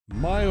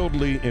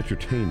Mildly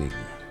entertaining,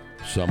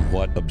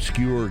 somewhat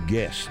obscure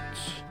guests,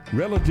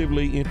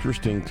 relatively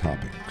interesting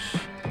topics,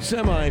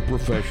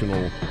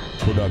 semi-professional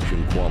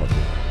production quality,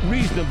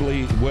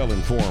 reasonably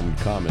well-informed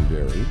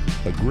commentary,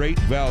 a great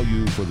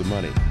value for the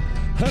money,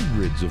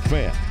 hundreds of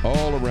fans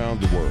all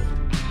around the world.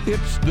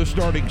 It's the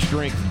Starting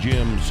Strength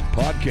Gyms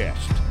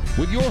podcast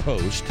with your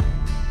host,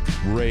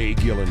 Ray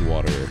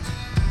Gillenwater.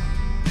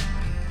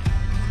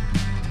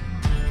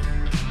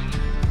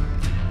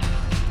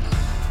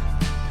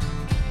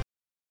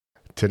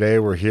 Today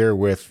we're here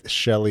with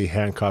Shelly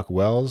Hancock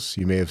Wells.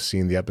 You may have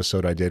seen the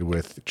episode I did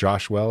with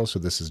Josh Wells. So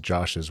this is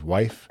Josh's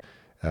wife.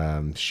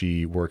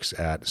 She works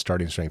at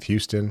Starting Strength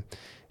Houston.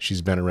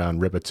 She's been around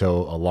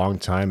Rippetoe a long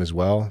time as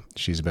well.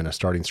 She's been a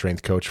starting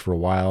strength coach for a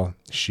while.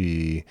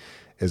 She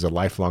is a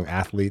lifelong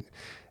athlete.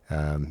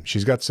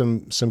 She's got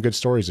some good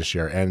stories to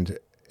share,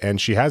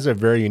 and she has a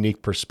very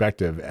unique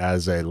perspective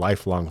as a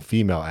lifelong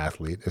female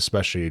athlete,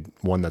 especially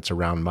one that's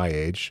around my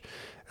age,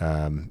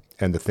 and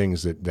the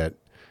things that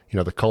you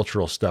know, the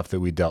cultural stuff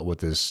that we dealt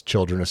with as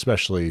children,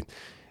 especially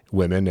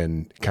women,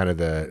 and kind of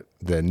the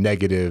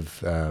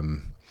negative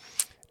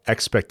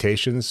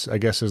expectations, I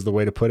guess is the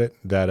way to put it,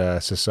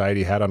 that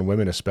society had on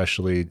women,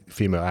 especially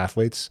female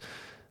athletes.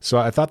 So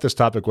I thought this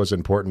topic was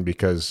important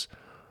because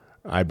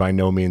I by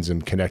no means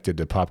am connected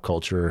to pop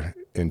culture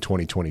in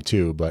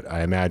 2022, but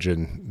I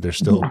imagine there's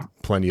still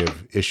plenty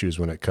of issues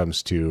when it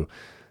comes to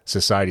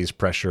society's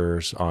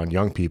pressures on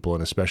young people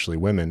and especially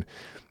women.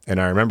 And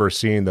I remember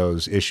seeing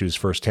those issues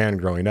firsthand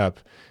growing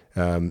up.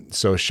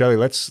 So Shelly,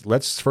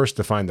 let's first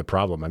define the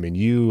problem. I mean,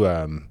 you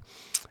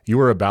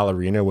were a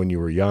ballerina when you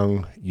were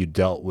young. You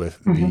dealt with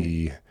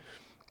the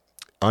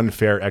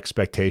unfair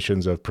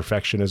expectations of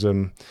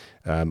perfectionism.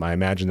 I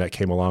imagine that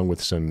came along with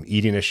some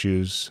eating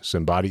issues,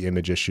 some body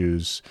image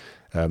issues,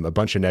 a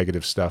bunch of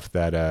negative stuff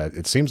that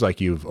it seems like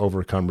you've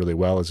overcome really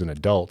well as an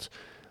adult.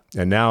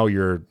 And now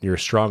you're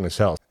strong as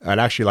hell. I'd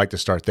actually like to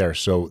start there.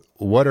 So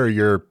what are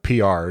your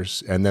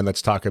PRs? And then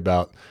let's talk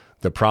about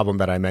the problem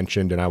that I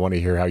mentioned, and I want to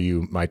hear how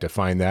you might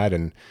define that.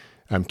 And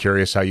I'm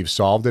curious how you've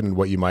solved it and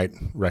what you might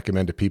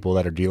recommend to people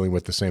that are dealing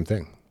with the same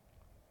thing.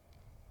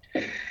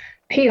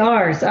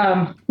 PRs,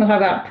 we'll talk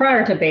about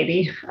prior to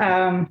baby.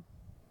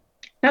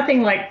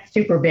 Nothing like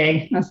super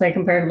big, I'd say,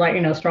 compared to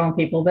like, strong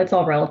people, but it's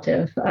all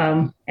relative.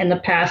 In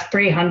the past,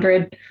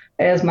 300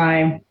 is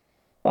my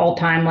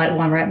all-time like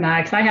one rep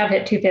max. I have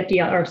hit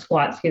 250 or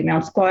squat,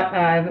 on squat.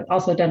 I've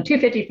also done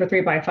 250 for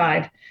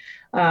 3x5.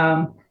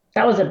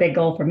 That was a big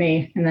goal for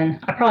me. And then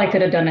I probably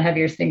could have done a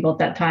heavier single at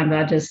that time, but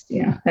I just,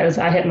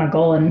 I hit my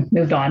goal and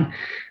moved on.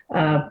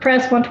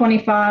 Press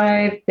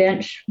 125,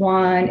 bench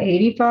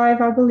 185,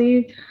 I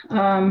believe.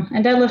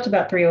 And deadlift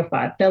about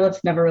 305.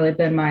 Deadlift's never really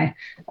been my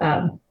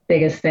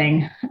biggest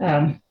thing.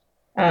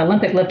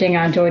 Olympic lifting,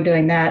 I enjoy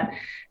doing that.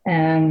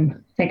 And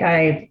I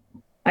think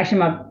actually,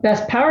 my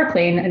best power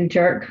clean and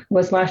jerk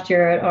was last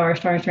year at our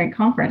Starting Strength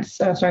conference,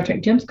 Starting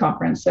Strength Gyms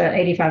conference, at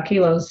 85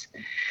 kilos,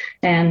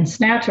 and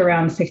snatch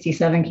around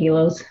 67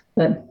 kilos,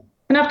 but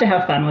enough to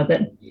have fun with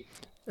it.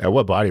 At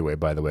what body weight,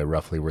 by the way,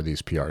 roughly were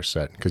these PRs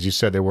set? Because you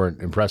said they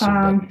weren't impressive,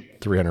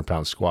 but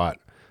 300-pound squat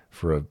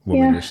for a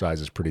woman your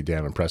size is pretty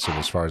damn impressive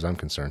as far as I'm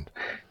concerned.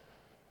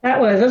 That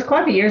was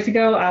quite a few years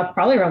ago,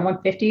 probably around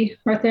 150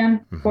 right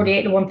then,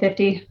 48 to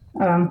 150.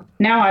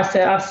 Now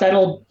I've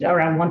settled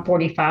around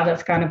 145.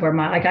 That's kind of where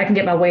I can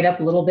get my weight up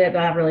a little bit,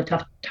 but I have a really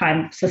tough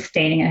time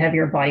sustaining a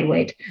heavier body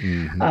weight.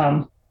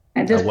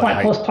 At this point,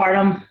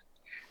 postpartum,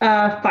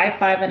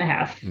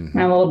 5'5.5",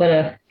 and a little bit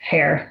of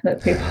hair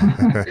that people.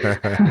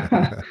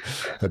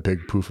 A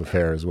big poof of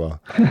hair as well.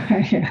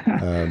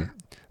 Yeah.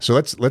 So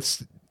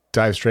let's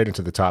dive straight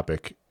into the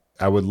topic.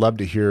 I would love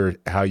to hear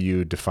how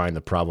you define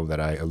the problem that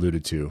I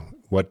alluded to.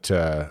 What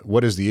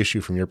is the issue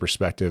from your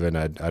perspective? And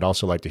I'd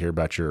also like to hear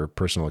about your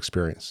personal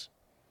experience.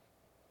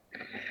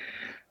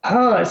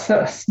 Oh, it's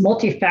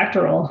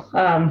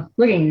multifactorial.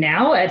 Looking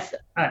now at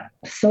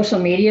social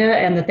media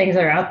and the things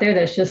that are out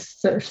there's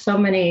so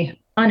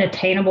many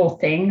unattainable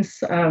things.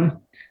 You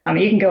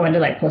can go into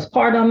like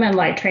postpartum and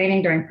like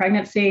training during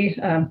pregnancy.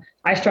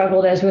 I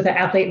struggled as with an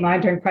athlete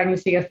mind during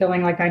pregnancy of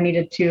feeling like I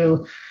needed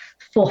to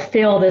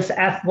fulfill this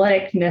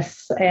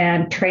athleticness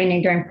and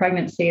training during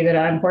pregnancy that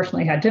I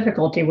unfortunately had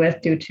difficulty with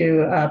due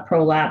to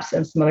prolapse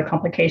and some other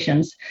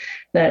complications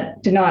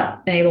that did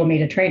not enable me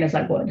to train as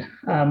I would.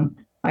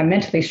 I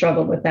mentally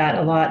struggled with that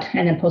a lot,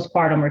 and then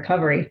postpartum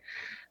recovery.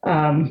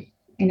 And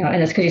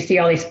it's because you see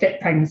all these fit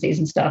pregnancies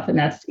and stuff. And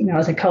that's,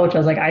 as a coach, I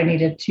was like, I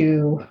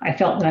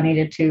felt that I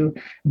needed to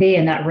be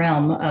in that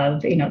realm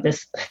of,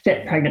 this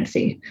fit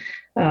pregnancy.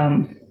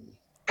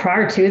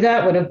 Prior to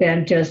that would have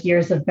been just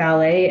years of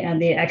ballet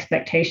and the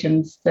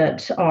expectations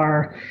that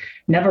are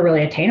never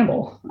really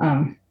attainable.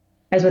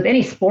 As with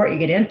any sport you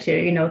get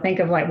into, think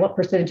of like what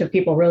percentage of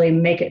people really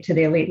make it to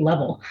the elite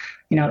level.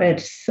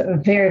 It's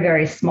very,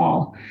 very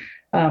small.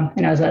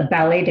 And as a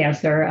ballet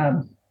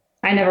dancer,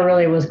 I never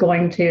really was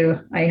going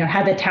to, I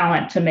had the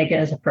talent to make it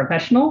as a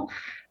professional,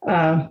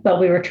 But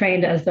we were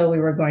trained as though we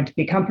were going to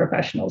become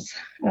professionals.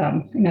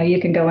 You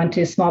can go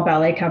into small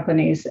ballet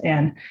companies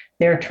and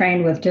they're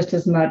trained with just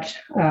as much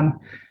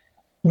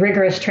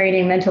rigorous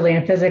training mentally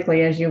and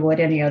physically as you would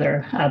any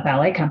other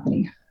ballet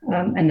company.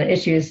 And the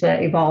issues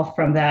that evolve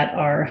from that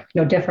are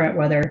no different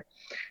whether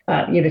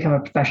you become a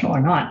professional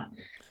or not.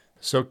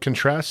 So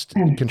contrast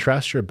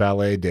your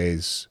ballet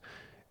days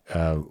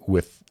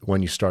with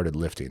when you started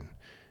lifting.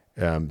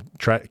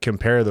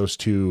 Compare those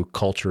two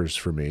cultures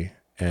for me,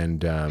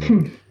 and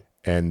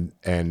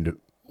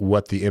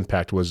what the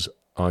impact was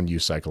on you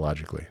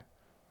psychologically.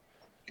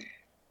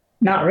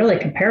 Not really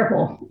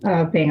comparable,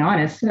 being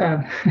honest.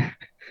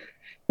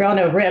 We all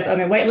know Rip. I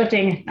mean,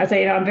 weightlifting, I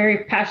say, I'm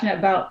very passionate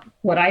about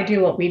what I do,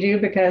 what we do,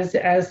 because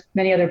as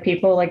many other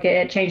people, like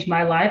it changed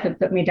my life. It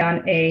put me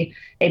down a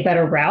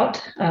better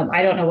route.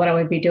 I don't know what I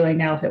would be doing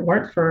now if it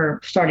weren't for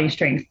starting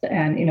strength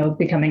and,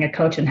 becoming a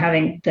coach and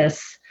having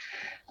this,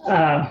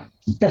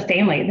 the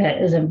family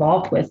that is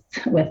involved with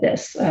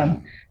this.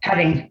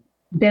 Having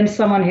been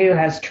someone who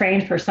has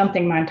trained for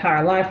something my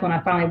entire life, when I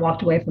finally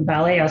walked away from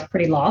ballet, I was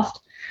pretty lost.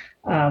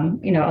 I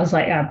was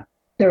like,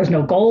 there was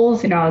no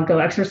goals. I would go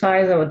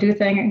exercise, I would do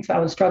things. I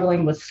was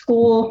struggling with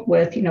school,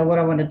 with, what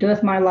I wanted to do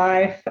with my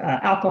life,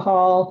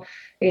 alcohol,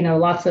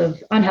 lots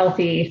of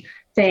unhealthy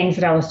things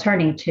that I was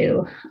turning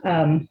to.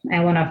 And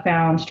when I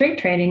found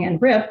strength training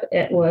and RIP,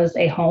 it was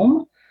a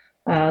home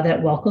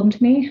that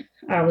welcomed me.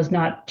 I was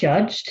not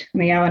judged. I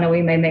mean, I know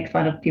we may make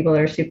fun of people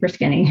that are super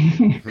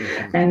skinny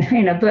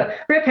but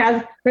RIP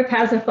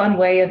has a fun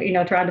way of,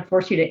 trying to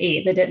force you to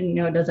eat that didn't,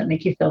 it doesn't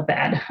make you feel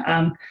bad.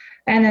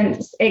 And then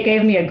it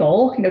gave me a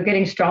goal,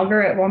 getting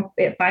stronger.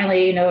 It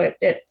finally,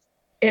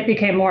 it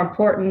became more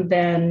important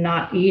than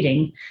not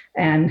eating.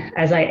 And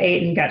as I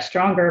ate and got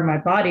stronger, my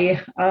body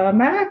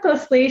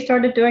miraculously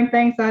started doing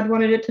things I'd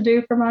wanted it to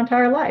do for my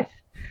entire life.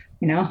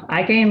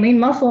 I gained lean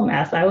muscle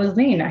mass. I was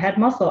lean. I had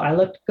muscle. I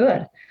looked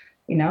good.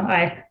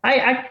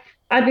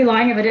 I'd be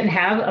lying if I didn't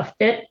have a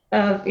fit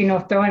of,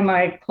 throwing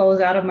my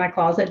clothes out of my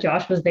closet.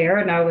 Josh was there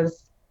and I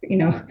was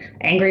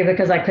angry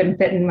because I couldn't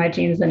fit in my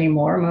jeans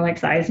anymore. My like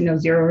size,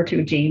 0 or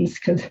 2 jeans.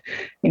 Cause,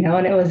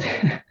 and it was,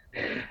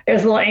 it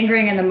was a little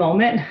angering in the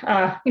moment,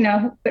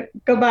 but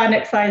go buy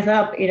next size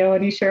up,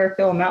 and you sure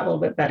fill them out a little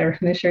bit better.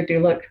 And they sure do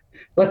look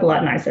a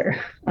lot nicer.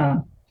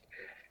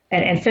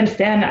 And since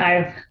then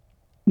I've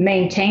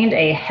maintained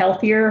a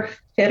healthier,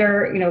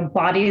 fitter,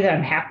 body that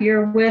I'm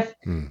happier with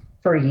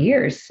for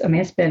years. I mean,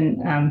 it's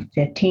been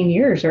 15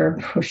 years or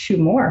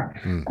more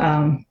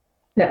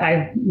that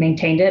I've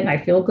maintained it and I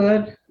feel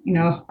good.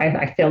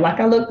 I feel like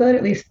I look good,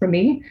 at least for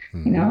me.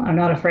 I'm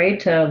not afraid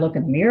to look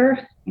in the mirror.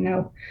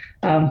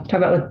 Talk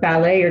about with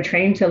ballet, you're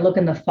trained to look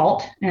in the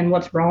fault and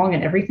what's wrong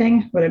and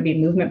everything, whether it be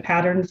movement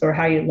patterns or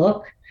how you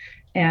look.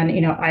 And,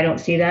 I don't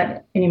see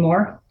that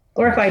anymore.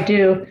 Or if I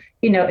do,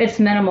 it's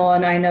minimal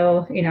and I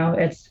know,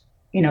 it's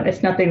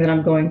nothing that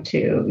I'm going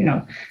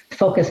to,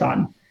 focus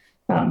on,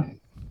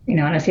 and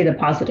I see the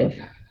positive.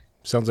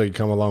 Sounds like you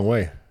come a long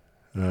way.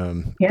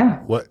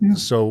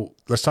 So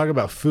let's talk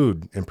about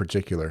food in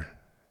particular.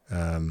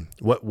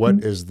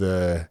 What is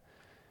the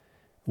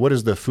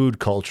food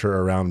culture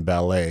around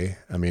ballet?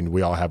 I mean,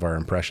 we all have our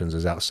impressions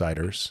as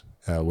outsiders,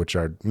 which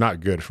are not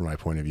good from my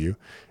point of view,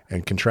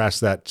 and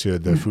contrast that to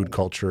the food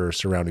culture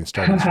surrounding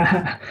starting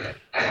strength.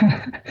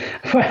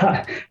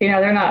 Well,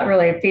 they're not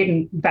really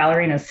feeding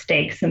ballerinas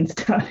steaks and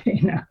stuff,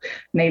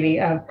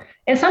 maybe,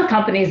 in some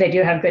companies, they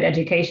do have good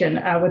education.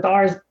 With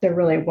ours, there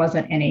really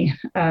wasn't any.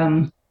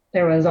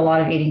 There was a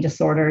lot of eating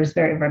disorders,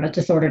 very, very much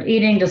disordered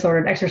eating,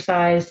 disordered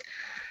exercise.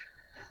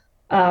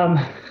 Because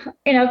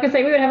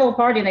we would have a little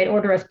party and they'd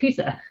order us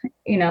pizza.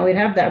 We'd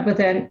have that, but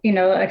then,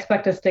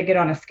 expect us to get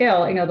on a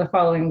scale, the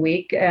following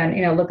week and,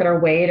 look at our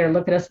weight or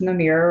look at us in the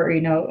mirror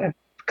or,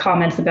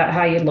 comments about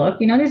how you look.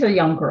 These are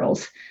young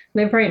girls.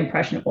 They're very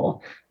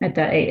impressionable at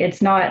that age.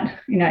 It's not,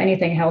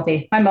 anything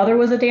healthy. My mother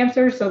was a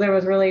dancer, so there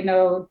was really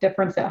no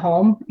difference at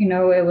home.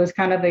 It was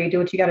kind of you do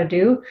what you got to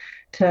do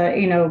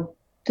to,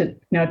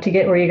 to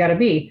get where you got to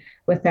be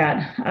with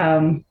that.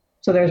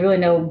 So there's really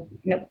no,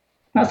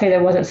 not say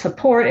there wasn't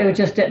support, it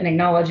just didn't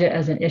acknowledge it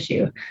as an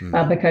issue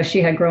because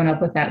she had grown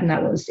up with that and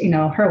that was,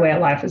 her way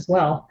of life as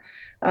well.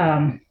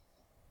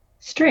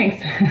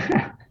 Strength,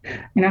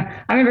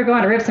 I remember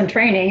going to RIPs and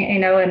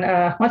training,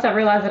 and once I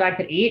realized that I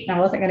could eat and I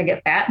wasn't going to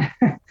get fat,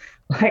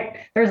 like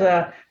there's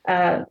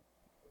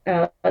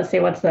let's see,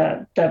 what's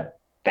the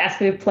fast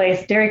food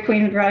place, Dairy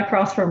Queen right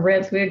across from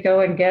RIPs. We would go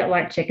and get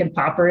like chicken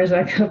poppers.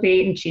 I'd go be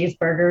eating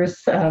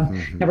cheeseburgers.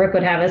 Rip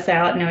would have us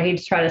out.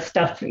 He'd try to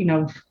stuff,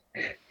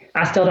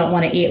 I still don't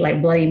want to eat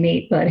like bloody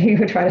meat, but he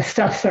would try to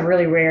stuff some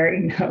really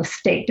rare,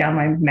 steak down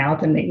my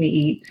mouth and make me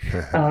eat.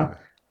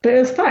 But it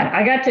was fun.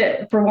 I got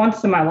to, for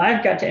once in my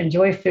life, got to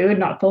enjoy food,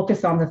 not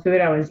focus on the food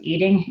I was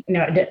eating.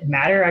 It didn't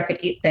matter. I could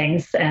eat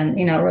things and,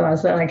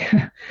 realize that like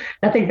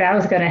nothing bad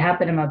was going to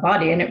happen in my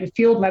body. And it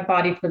fueled my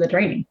body for the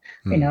training,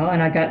 and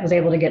I was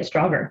able to get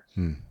stronger.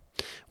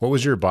 What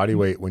was your body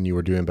weight when you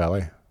were doing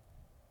ballet?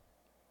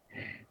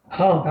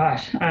 Oh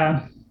gosh.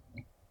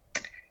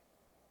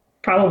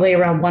 probably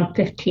around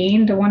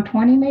 115 to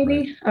 120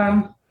 maybe,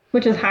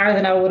 which is higher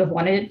than I would have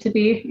wanted it to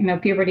be.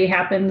 Puberty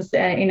happens,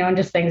 and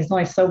just things. It's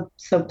only so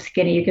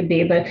skinny you could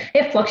be, but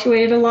it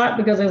fluctuated a lot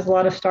because there's a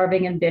lot of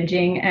starving and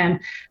binging,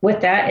 and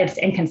with that, it's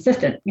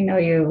inconsistent.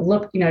 You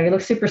look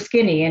super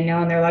skinny, and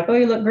they're like, oh,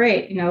 you look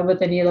great, but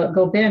then you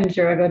go binge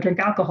or go drink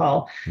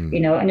alcohol, and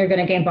you're going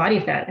to gain body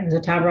fat. There was a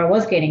time where I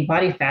was gaining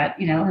body fat,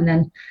 and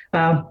then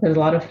there's a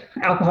lot of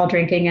alcohol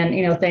drinking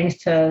and things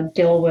to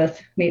deal with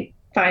me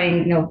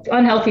finding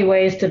unhealthy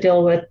ways to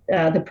deal with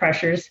the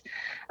pressures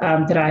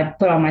that I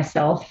put on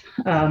myself.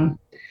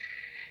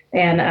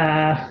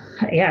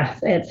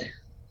 It's.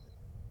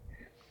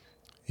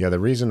 Yeah, the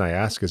reason I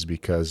ask is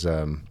because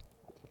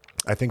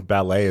I think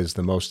ballet is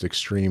the most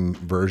extreme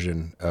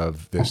version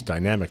of this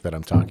dynamic that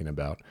I'm talking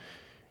about,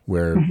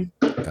 where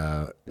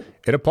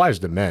it applies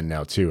to men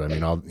now too. I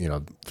mean,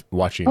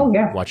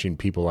 watching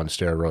people on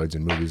steroids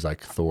in movies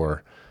like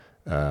Thor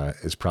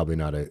is probably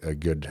not a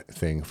good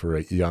thing for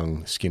a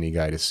young, skinny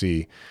guy to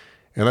see.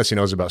 Unless he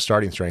knows about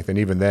starting strength. And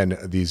even then,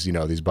 these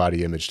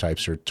body image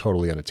types are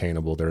totally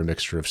unattainable. They're a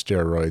mixture of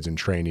steroids and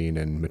training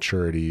and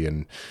maturity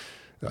and,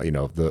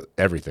 the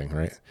everything,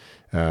 right?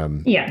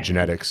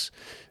 Genetics.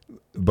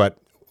 But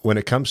when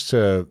it comes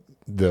to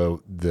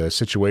the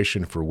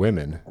situation for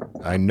women,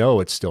 I know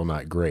it's still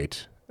not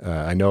great.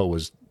 I know it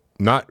was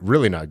not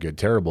good,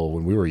 terrible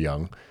when we were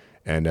young.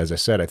 And as I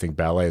said, I think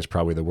ballet is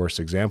probably the worst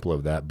example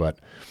of that. But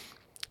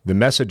the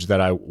message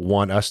that I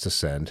want us to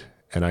send,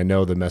 and I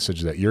know the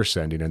message that you're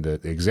sending and the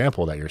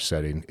example that you're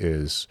setting,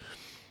 is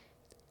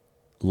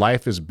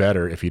life is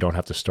better if you don't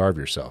have to starve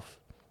yourself.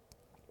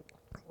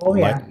 Oh,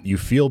 yeah. You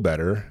feel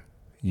better,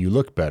 you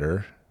look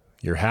better,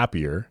 you're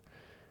happier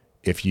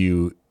if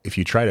you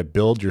try to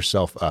build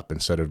yourself up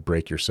instead of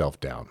break yourself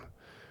down.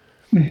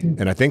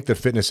 And I think the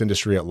fitness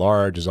industry at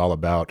large is all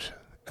about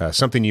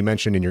something you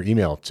mentioned in your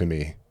email to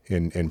me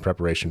in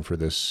preparation for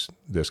this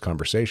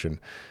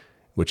conversation,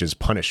 which is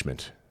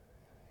punishment,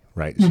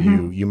 right? So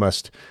you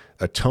must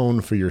atone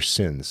for your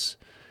sins.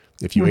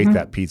 If you ate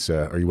that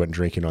pizza or you went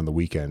drinking on the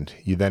weekend,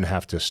 you then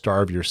have to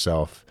starve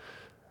yourself.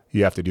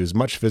 You have to do as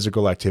much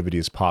physical activity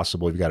as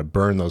possible. You've got to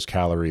burn those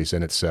calories,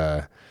 and it's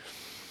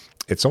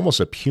almost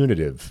a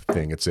punitive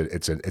thing. It's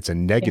a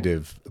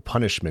negative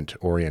punishment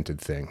oriented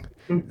thing.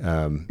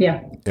 And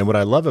what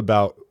I love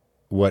about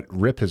what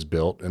RIP has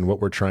built and what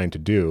we're trying to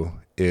do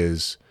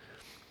is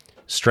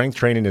strength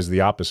training is the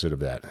opposite of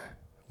that.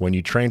 When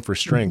you train for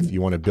strength, you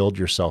want to build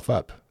yourself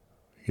up.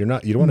 You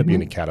don't want to be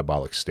in a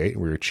catabolic state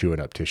where you're chewing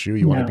up tissue.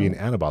 You want to be in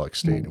an anabolic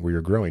state where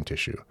you're growing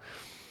tissue.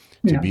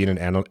 To be in an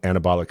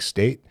anabolic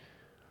state,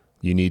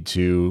 you need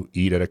to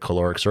eat at a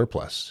caloric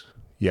surplus.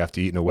 You have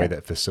to eat in a way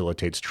that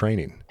facilitates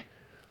training.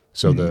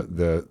 So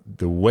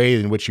the way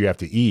in which you have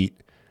to eat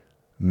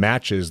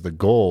matches the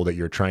goal that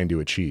you're trying to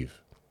achieve.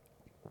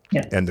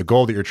 Yeah. And the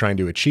goal that you're trying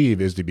to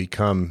achieve is to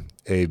become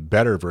a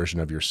better version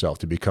of yourself,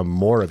 to become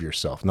more of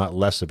yourself, not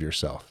less of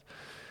yourself.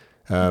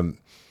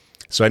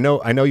 So I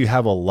know you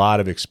have a lot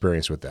of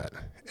experience with that,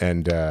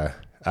 and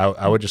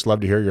I would just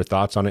love to hear your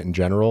thoughts on it in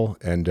general,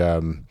 and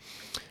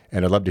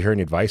I'd love to hear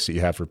any advice that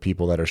you have for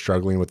people that are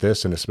struggling with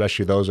this, and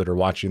especially those that are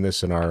watching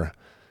this and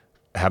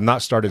have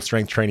not started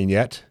strength training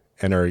yet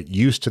and are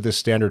used to this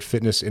standard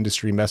fitness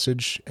industry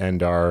message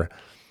and are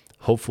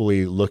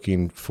hopefully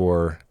looking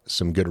for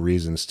some good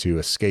reasons to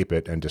escape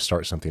it and to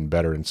start something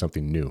better and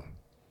something new.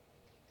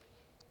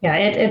 Yeah,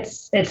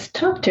 it's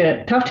tough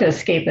to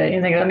escape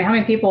it. How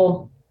many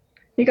people?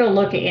 You go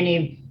look at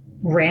any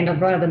random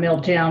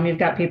run-of-the-mill gym, you've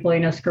got people,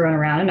 screwing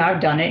around, and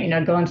I've done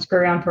it, go and screw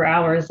around for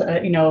hours,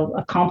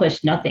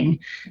 accomplish nothing,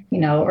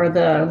 or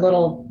the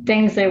little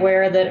things they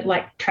wear that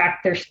like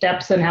track their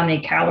steps and how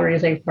many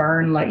calories they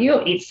burn. Like,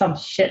 you'll eat some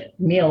shit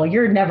meal,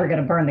 you're never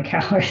going to burn the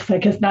calories.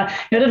 Like, it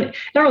doesn't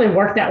really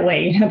work that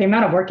way. The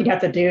amount of work you'd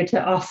have to do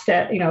to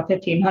offset,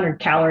 1,500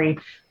 calorie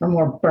or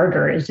more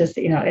burger is just,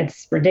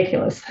 it's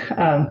ridiculous.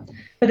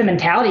 But the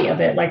mentality of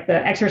it, like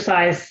the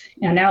exercise,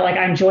 now, like,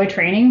 I enjoy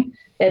training.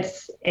 It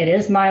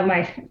is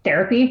my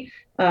therapy.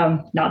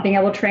 Not being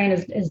able to train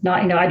is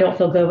not, I don't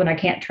feel good when I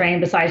can't train,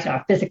 besides,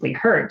 I physically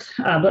hurt,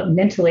 but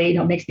mentally,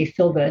 it makes me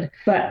feel good.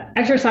 But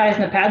exercise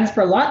in the past,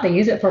 for a lot, they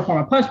use it for a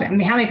form of punishment. I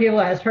mean, how many people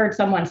has heard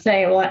someone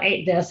say, well, I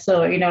ate this,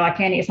 so, I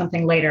can't eat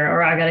something later,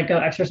 or I got to go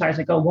exercise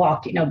and go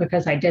walk,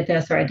 because I did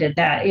this or I did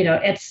that.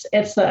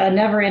 It's a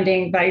never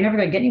ending, but you're never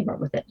going to get anywhere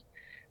with it.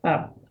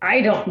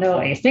 I don't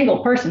know a single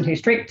person who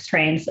strength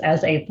trains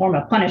as a form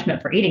of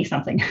punishment for eating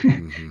something.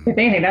 If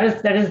anything,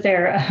 that is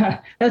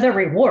their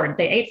reward.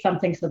 They ate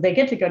something, so they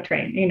get to go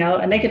train,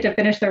 and they get to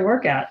finish their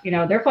workout.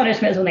 Their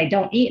punishment is when they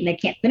don't eat and they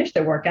can't finish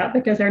their workout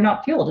because they're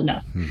not fueled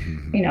enough.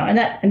 And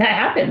that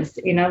happens.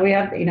 We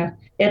have,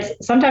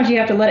 it's sometimes you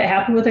have to let it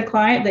happen with a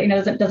client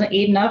that doesn't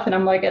eat enough. And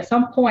I'm like, at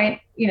some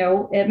point,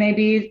 it may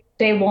be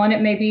day 1,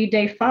 it may be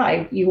day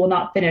 5, you will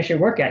not finish your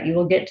workout. You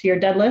will get to your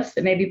deadlifts,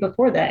 it may be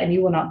before that, and you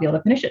will not be able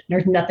to finish it.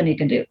 There's nothing you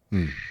can do,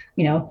 and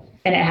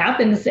it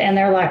happens, and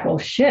they're like, well,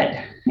 shit,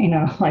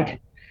 like,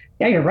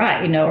 yeah, you're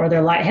right, or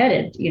they're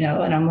lightheaded, and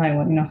I'm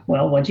like,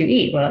 well, what'd you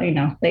eat? Well,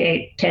 they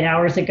ate 10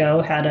 hours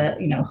ago, had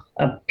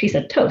a piece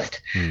of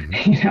toast,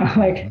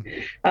 like,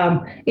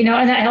 and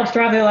that helps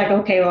drive. They're like,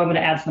 okay, well, I'm going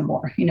to add some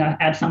more,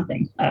 add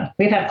something.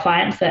 We've had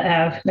clients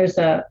there's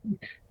a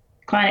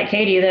client at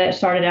Katie that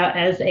started out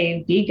as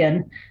a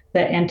vegan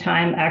that in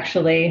time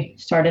actually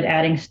started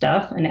adding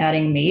stuff and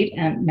adding meat.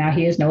 And now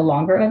he is no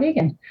longer a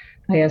vegan.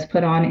 He has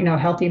put on,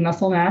 healthy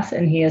muscle mass,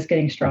 and he is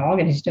getting strong,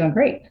 and he's doing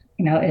great.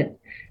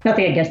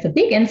 Nothing against the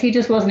vegans. He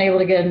just wasn't able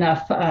to get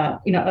enough,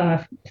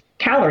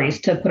 calories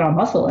to put on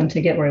muscle and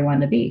to get where he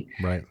wanted to be.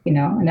 Right.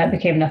 And that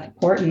became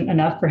important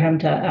enough for him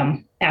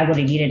to add what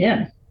he needed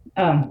in.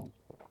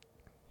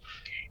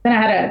 Then I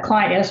had a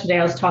client yesterday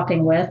I was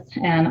talking with,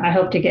 and I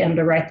hope to get him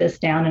to write this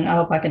down, and I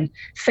hope I can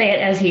say it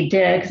as he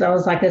did, because I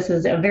was like, this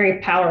is a very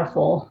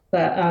powerful.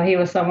 But he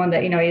was someone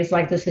that, he's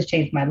like, this has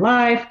changed my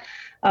life.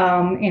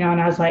 And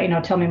I was like,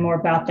 tell me more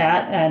about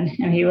that. And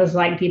he was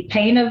like, the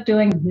pain of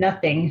doing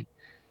nothing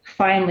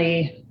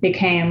finally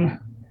became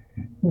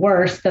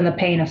worse than the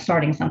pain of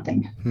starting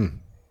something.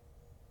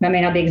 That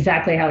may not be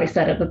exactly how he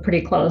said it, but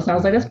pretty close. And I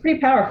was like, that's pretty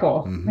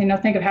powerful.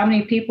 Think of how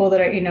many people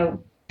that are,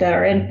 that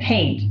are in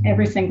pain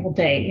every single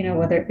day,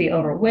 whether it be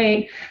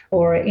overweight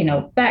or,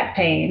 back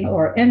pain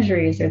or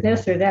injuries or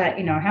this or that,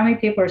 how many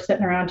people are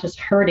sitting around just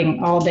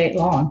hurting all day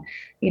long,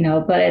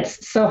 but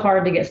it's so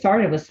hard to get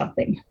started with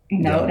something,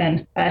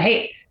 and I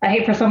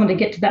hate for someone to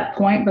get to that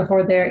point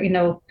before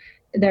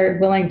they're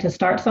willing to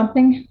start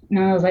something.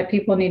 I was like,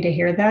 people need to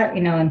hear that,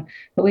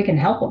 but we can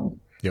help them.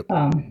 Yep.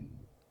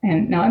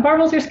 And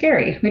barbells are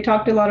scary. We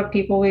talk to a lot of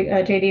people.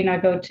 JD and I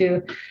go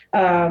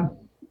to,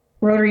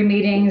 Rotary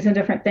meetings and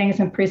different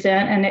things and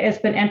present. And it's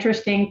been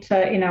interesting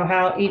to,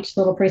 how each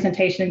little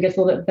presentation gets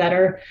a little bit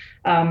better.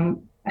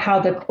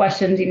 How the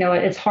questions,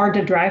 it's hard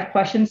to drive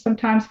questions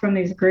sometimes from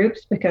these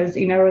groups because,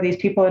 these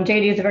people, and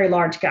JD is a very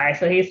large guy,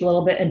 so he's a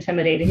little bit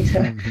intimidating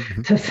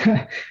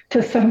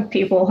to some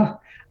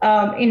people.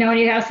 And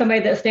you have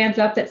somebody that stands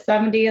up that's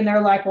 70 and they're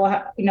like,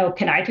 well,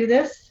 can I do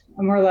this?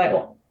 And we're like,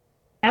 well,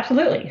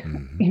 absolutely.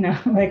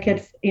 Like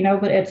it's,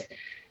 but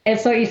and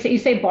so you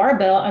say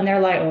barbell, and they're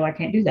like, "Oh, I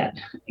can't do that,"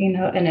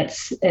 And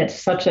it's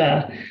such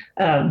a,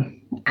 I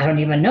don't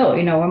even know,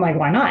 I'm like,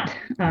 why not?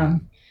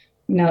 And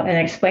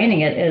explaining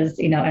it is,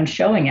 and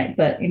showing it.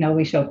 But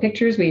we show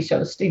pictures, we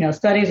show,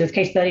 studies. This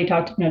case study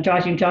talked,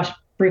 Josh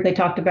briefly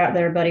talked about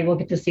there, buddy. We'll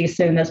get to see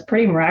soon. That's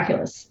pretty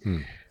miraculous.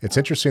 It's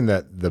interesting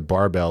that the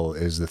barbell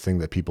is the thing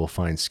that people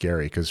find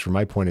scary, because from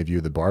my point of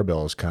view, the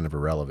barbell is kind of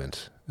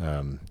irrelevant.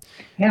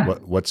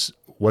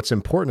 What's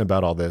important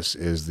about all this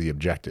is the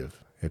objective.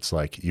 It's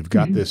like you've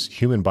got this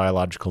human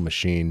biological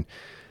machine.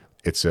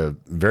 It's a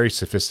very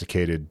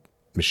sophisticated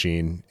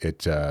machine.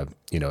 It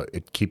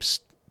it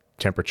keeps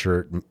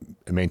temperature,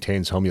 it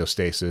maintains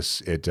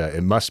homeostasis.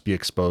 It must be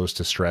exposed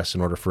to stress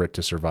in order for it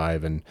to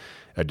survive and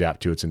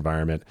adapt to its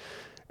environment.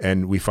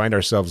 And we find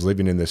ourselves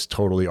living in this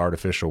totally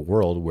artificial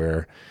world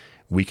where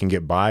we can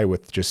get by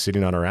with just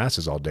sitting on our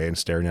asses all day and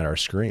staring at our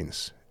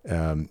screens.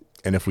 And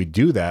if we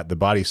do that, the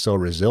body's so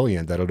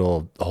resilient that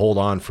it'll hold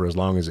on for as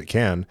long as it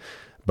can.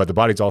 But the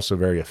body's also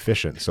very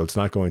efficient, so it's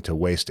not going to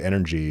waste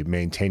energy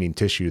maintaining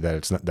tissue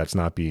that's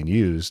not being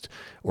used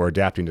or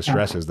adapting to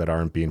stresses that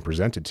aren't being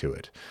presented to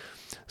it.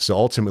 So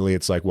ultimately,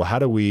 it's like, well, how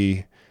do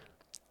we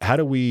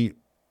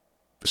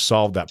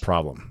solve that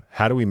problem?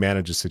 How do we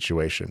manage a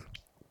situation?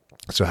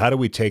 So how do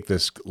we take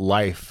this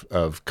life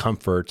of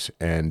comfort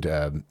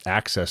and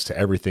access to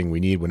everything we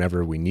need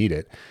whenever we need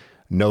it?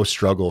 No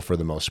struggle for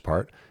the most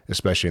part,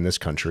 especially in this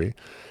country.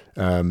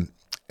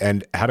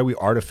 And how do we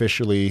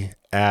artificially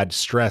add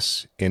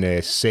stress in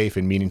a safe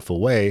and meaningful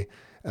way,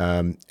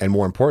 and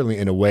more importantly,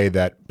 in a way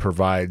that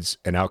provides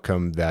an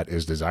outcome that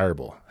is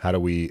desirable? How do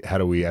we,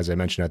 as I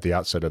mentioned at the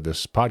outset of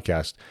this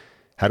podcast,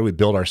 how do we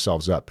build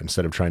ourselves up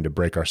instead of trying to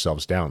break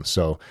ourselves down?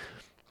 So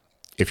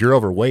if you're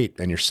overweight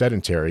and you're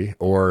sedentary,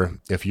 or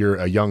if you're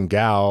a young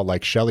gal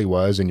like Shelly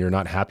was and you're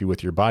not happy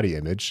with your body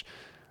image,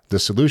 the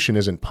solution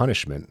isn't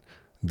punishment.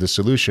 The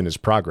solution is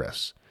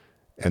progress.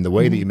 And the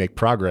way that you make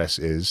progress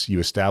is you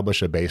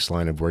establish a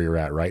baseline of where you're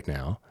at right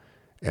now,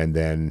 and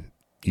then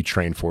you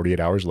train 48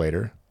 hours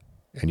later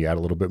and you add a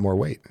little bit more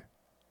weight.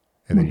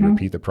 And then you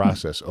repeat the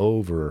process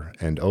over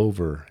and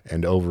over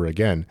and over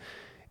again.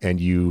 And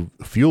you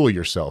fuel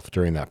yourself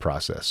during that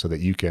process so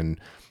that you can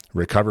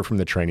recover from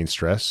the training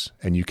stress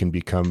and you can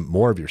become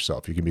more of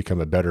yourself. You can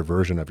become a better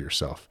version of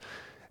yourself.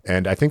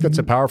 And I think that's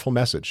a powerful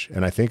message.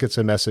 And I think it's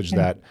a message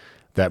that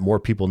more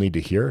people need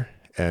to hear.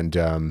 And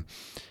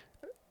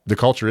the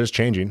culture is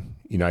changing.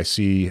 I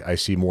see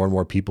more and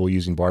more people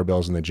using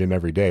barbells in the gym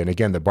every day. And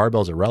again, the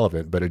barbell's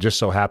irrelevant, but it just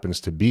so happens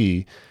to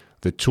be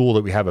the tool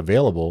that we have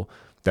available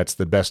that's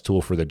the best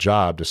tool for the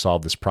job to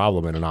solve this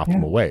problem in an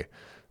optimal way.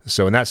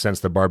 So in that sense,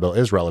 the barbell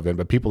is relevant,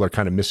 but people are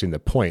kind of missing the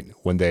point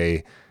when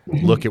they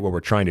look at what we're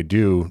trying to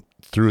do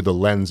through the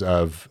lens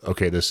of,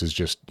 okay, this is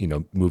just,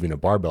 moving a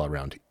barbell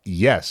around.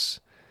 Yes,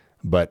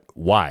 but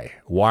why?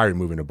 Why are we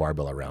moving a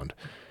barbell around?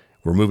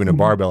 We're moving a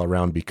barbell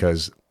around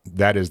because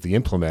that is the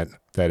implement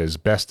that is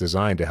best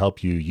designed to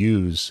help you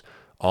use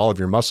all of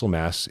your muscle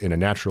mass in a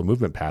natural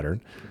movement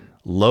pattern,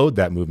 load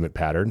that movement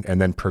pattern,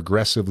 and then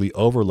progressively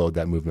overload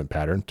that movement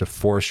pattern to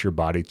force your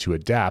body to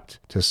adapt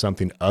to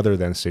something other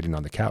than sitting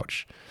on the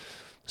couch.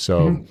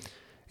 So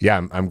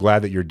yeah, I'm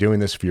glad that you're doing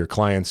this for your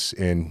clients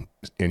in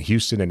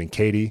Houston and in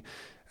Katy.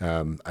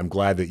 I'm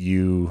glad that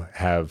you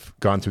have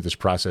gone through this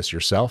process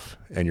yourself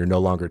and you're no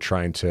longer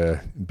trying to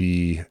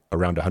be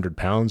around 100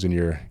 pounds and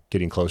you're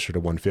getting closer to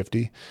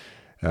 150.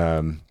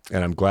 And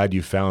I'm glad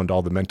you found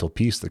all the mental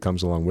peace that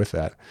comes along with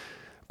that.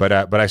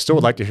 But I still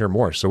would like to hear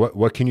more. So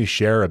what can you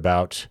share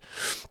about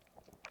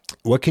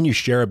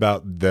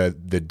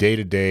the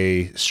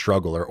day-to-day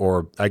struggle,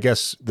 or I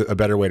guess a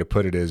better way to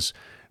put it is,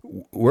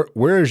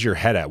 where is your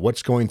head at?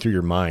 What's going through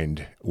your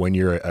mind when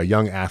you're a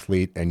young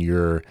athlete and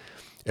you're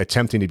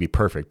attempting to be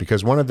perfect?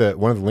 Because one of the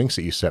links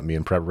that you sent me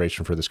in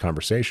preparation for this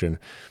conversation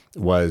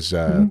was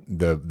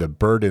the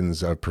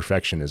burdens of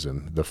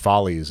perfectionism, the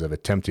follies of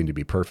attempting to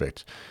be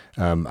perfect.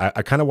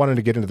 I kind of wanted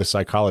to get into the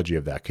psychology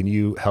of that. Can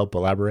you help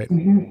elaborate?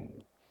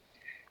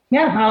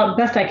 Yeah,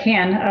 best I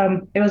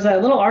can. It was a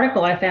little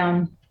article I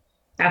found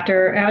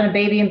after having a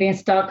baby and being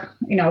stuck.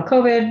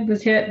 COVID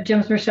was hit,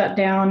 gyms were shut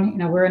down.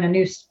 We're in a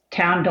new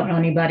town, don't know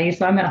anybody.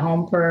 So I'm at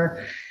home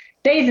for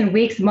days and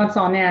weeks, months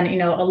on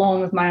end,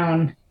 alone with my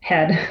own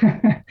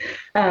head.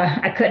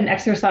 I couldn't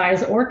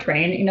exercise or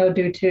train,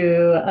 due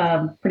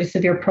to pretty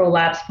severe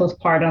prolapse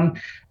postpartum.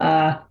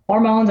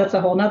 Hormones, that's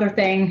a whole nother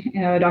thing.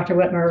 Dr.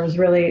 Whitmer was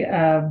really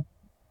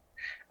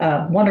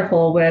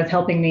wonderful with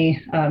helping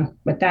me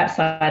with that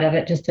side of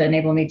it, just to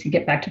enable me to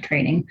get back to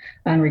training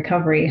and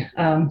recovery.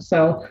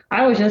 So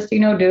I was just,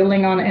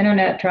 doodling on the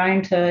internet,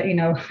 trying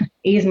to,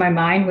 ease my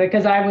mind,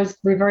 because I was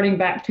reverting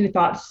back to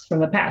thoughts from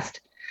the past.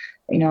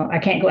 I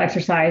can't go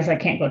exercise, I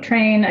can't go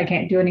train, I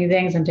can't do any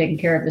things. I'm taking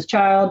care of this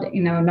child,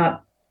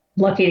 not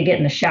lucky to get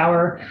in the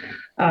shower.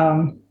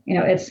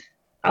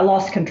 I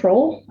lost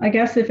control, I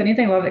guess, if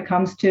anything. A lot of it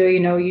comes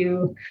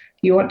to,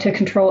 you want to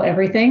control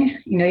everything,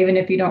 even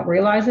if you don't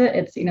realize it.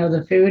 It's,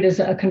 the food is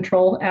a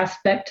control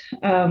aspect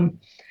of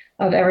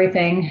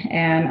everything.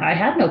 And I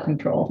had no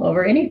control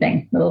over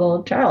anything. The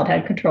little child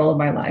had control of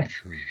my life.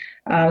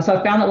 So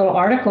I found that little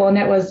article, and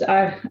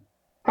I've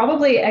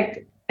probably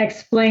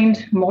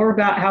explained more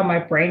about how my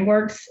brain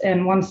works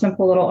in one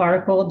simple little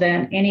article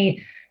than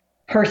any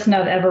person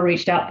I've ever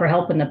reached out for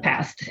help in the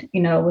past,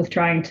 with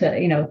trying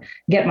to,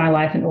 get my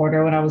life in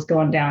order when I was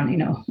going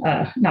down,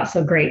 not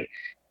so great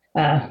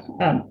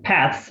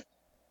paths.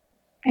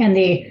 And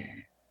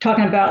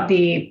talking about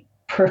the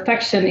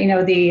perfection,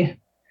 the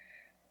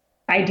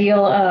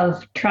ideal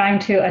of trying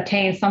to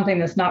attain something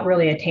that's not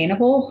really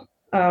attainable.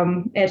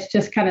 It's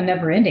just kind of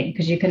never ending,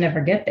 because you can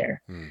never get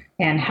there.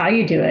 And how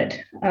you do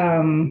it,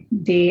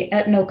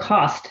 at no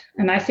cost.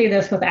 And I see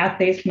this with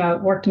athletes when I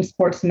worked in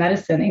sports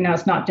medicine.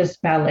 It's not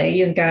just ballet.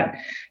 You've got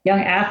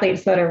young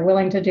athletes that are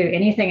willing to do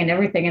anything and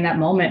everything in that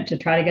moment to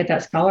try to get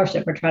that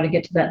scholarship or try to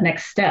get to that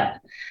next step.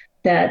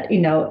 That,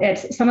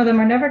 it's, some of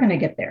them are never going to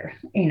get there,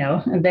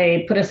 and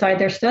they put aside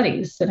their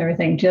studies and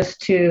everything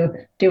just to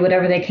do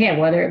whatever they can,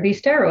 whether it be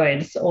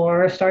steroids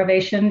or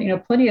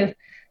starvation. Plenty of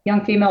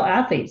young female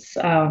athletes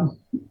do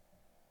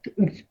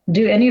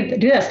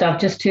that stuff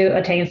just to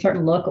attain a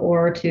certain look,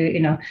 or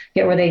to,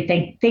 get where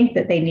they think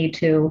that they need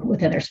to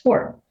within their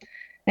sport.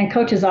 And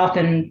coaches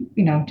often,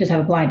 just have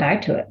a blind eye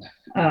to it.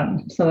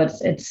 So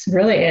it's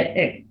really,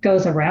 it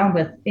goes around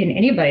in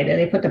anybody, that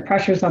they put the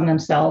pressures on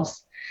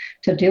themselves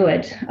to do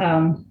it.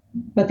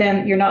 But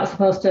then you're not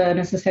supposed to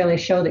necessarily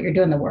show that you're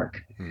doing the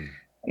work.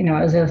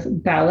 As a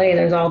ballet,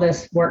 there's all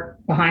this work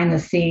behind the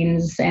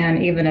scenes,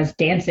 and even as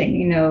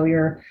dancing,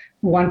 your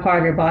one part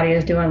of your body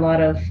is doing a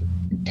lot of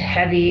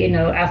heavy,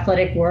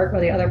 athletic work, or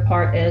the other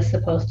part is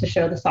supposed to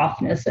show the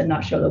softness and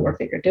not show the work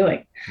that you're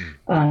doing.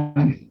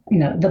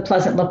 The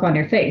pleasant look on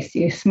your face.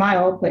 You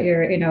smile, but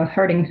you're,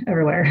 hurting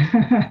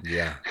everywhere.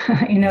 Yeah.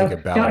 Like a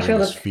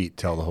ballerina's feet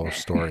tell the whole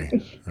story,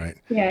 right?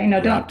 Yeah.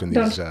 Wrapped in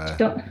these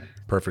don't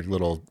perfect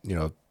little,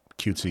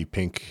 cutesy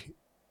pink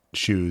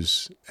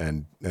shoes,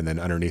 and then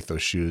underneath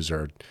those shoes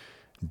are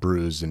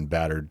bruised and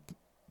battered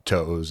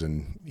toes,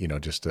 and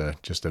just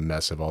a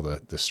mess of all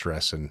the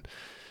stress and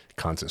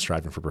constant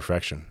striving for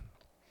perfection.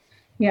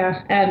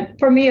 Yeah. And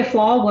for me, a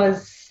flaw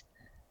was,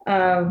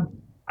 I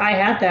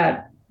had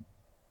that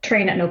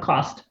train at no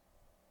cost.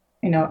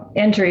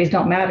 Injuries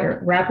don't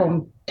matter. Wrap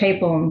them,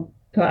 tape them.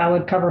 I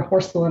would cover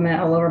horse lament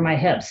all over my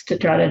hips to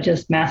try to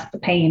just mask the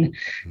pain,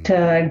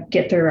 to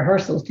get through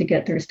rehearsals, to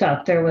get through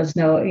stuff. There was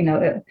no,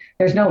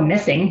 there's no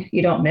missing.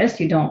 You don't miss,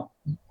 you don't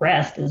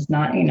rest. Is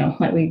not,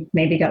 like we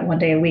maybe got one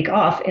day a week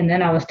off. And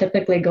then I was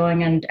typically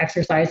going and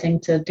exercising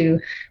to do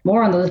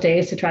more on those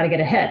days to try to get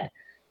ahead.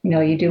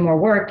 You do more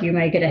work, you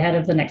may get ahead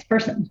of the next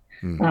person.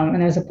 And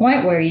there's a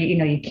point where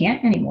you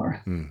can't anymore.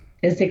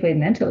 Physically,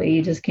 mentally,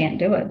 you just can't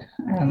do it.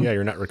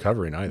 You're not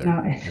recovering either.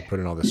 No, you're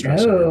putting all the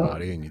stress on your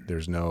body, and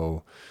there's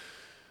no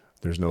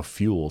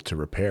fuel to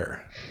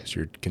repair.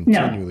 So you're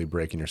continually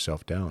breaking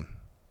yourself down.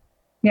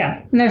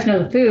 Yeah, and there's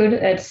no food.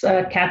 It's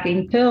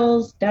caffeine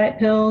pills, diet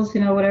pills,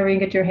 whatever you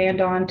get your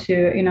hand on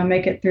to,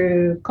 make it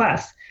through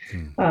class.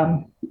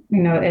 Hmm.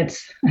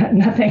 It's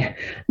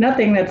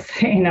nothing that's,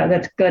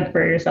 that's good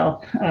for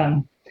yourself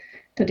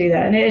to do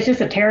that. And it's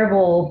just a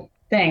terrible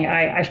thing.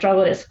 I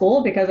struggled at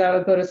school because I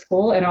would go to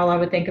school and all I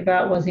would think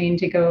about was needing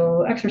to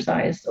go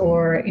exercise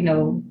or,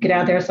 get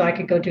out there so I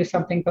could go do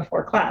something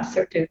before class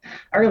or do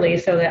early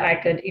so that I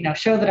could,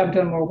 show that I'm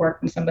doing more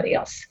work than somebody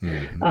else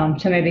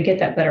to maybe get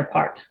that better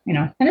part,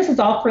 And this is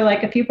all for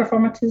like a few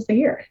performances a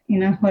year,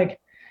 like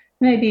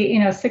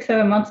maybe, 6,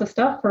 7 months of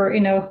stuff for,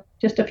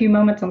 just a few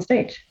moments on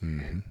stage.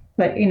 Mm-hmm.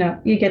 But,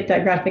 you get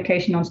that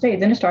gratification on stage,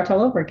 then it starts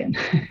all over again.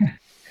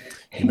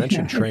 You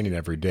mentioned training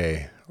every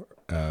day.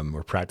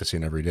 Or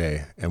practicing every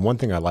day. And one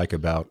thing I like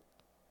about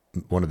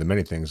one of the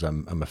many things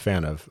I'm a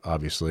fan of,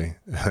 obviously,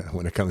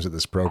 when it comes to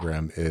this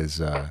program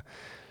is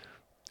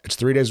it's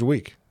 3 days a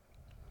week,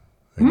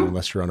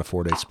 unless you're on a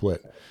 4-day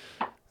split.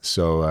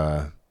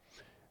 So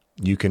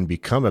you can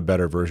become a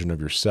better version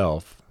of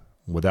yourself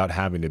without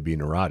having to be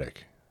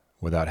neurotic,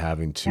 without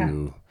having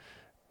to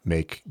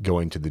make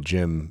going to the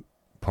gym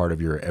part of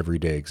your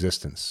everyday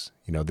existence.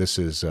 This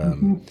is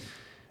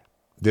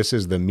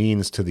the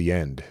means to the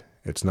end.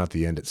 It's not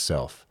the end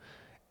itself.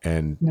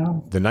 And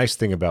the nice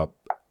thing about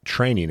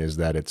training is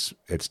that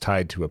it's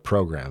tied to a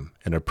program,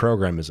 and a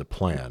program is a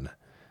plan.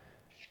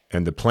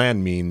 And the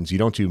plan means you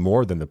don't do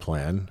more than the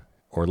plan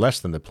or less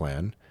than the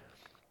plan.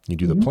 You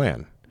do the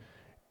plan.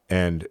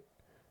 And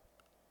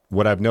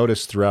what I've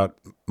noticed throughout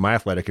my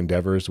athletic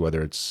endeavors,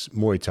 whether it's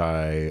Muay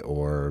Thai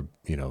or,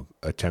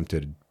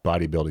 attempted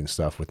bodybuilding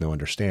stuff with no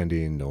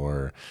understanding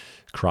or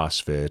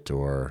CrossFit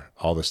or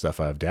all the stuff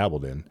I've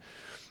dabbled in,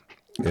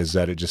 is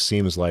that it just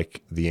seems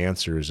like the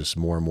answer is just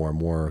more and more and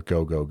more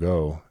go, go,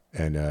 go.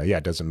 And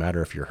it doesn't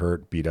matter if you're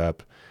hurt, beat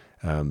up.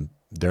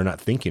 They're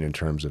not thinking in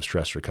terms of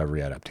stress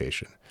recovery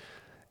adaptation.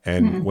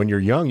 And when you're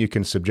young, you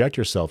can subject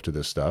yourself to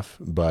this stuff,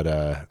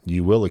 but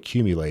you will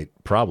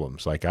accumulate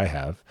problems like I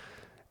have.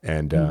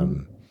 And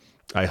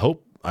I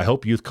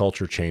hope youth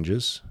culture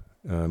changes.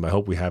 I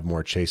hope we have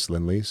more Chase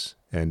Lindleys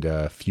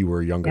and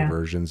fewer younger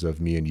versions of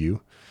me and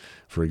you,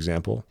 for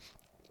example.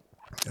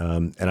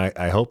 And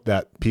I hope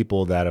that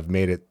people that have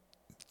made it,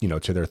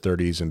 to their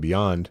 30s and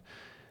beyond,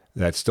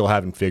 that still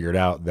haven't figured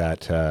out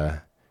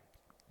that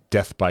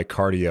death by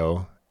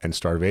cardio and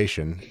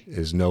starvation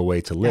is no way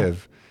to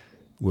live,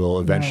 will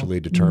eventually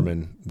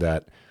determine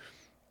that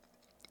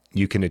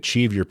you can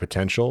achieve your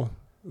potential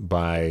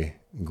by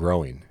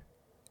growing.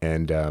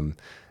 And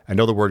I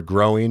know the word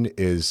growing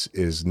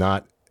is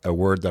not a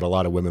word that a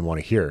lot of women want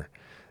to hear,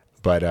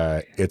 but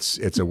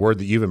it's a word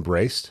that you've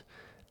embraced.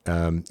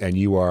 And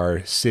you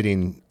are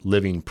sitting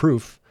living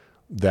proof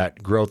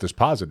that growth is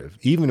positive,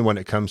 even when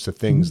it comes to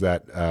things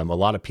that a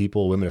lot of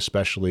people, women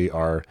especially,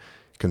 are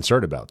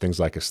concerned about, things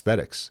like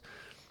aesthetics.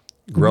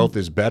 Growth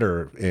is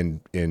better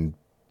in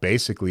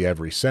basically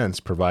every sense,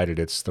 provided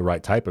it's the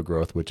right type of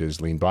growth, which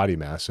is lean body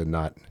mass and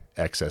not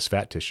excess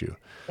fat tissue.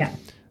 Yeah.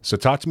 So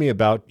talk to me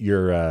about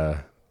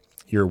your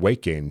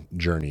weight gain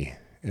journey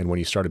and when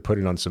you started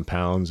putting on some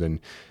pounds. And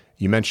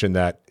you mentioned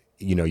that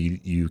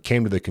you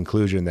came to the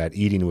conclusion that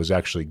eating was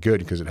actually good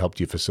because it helped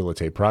you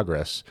facilitate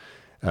progress.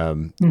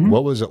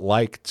 What was it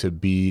like to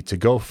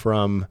go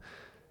from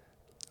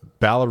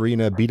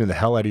ballerina, beating the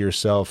hell out of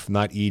yourself,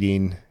 not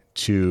eating,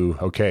 to,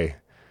 okay,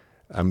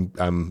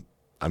 I'm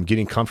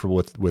getting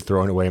comfortable with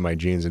throwing away my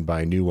jeans and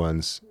buying new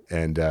ones,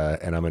 and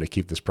I'm going to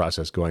keep this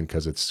process going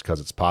because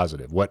it's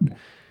positive. What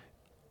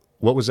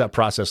was that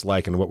process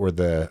like, and what were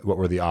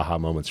the aha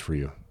moments for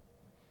you?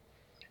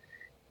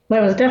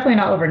 Well, it was definitely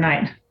not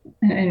overnight.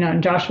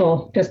 And Josh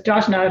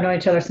and I have known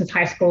each other since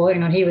high school.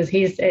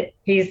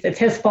 It's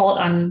his fault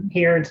I'm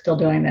here and still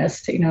doing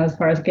this, as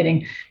far as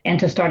getting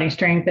into starting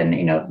strength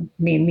and,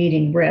 me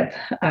meeting Rip.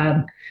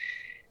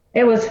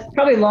 It was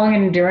probably long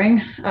and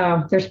enduring.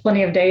 There's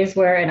plenty of days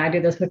where, and I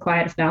do this with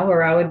clients now,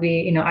 where I would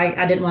be,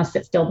 I didn't want to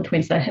sit still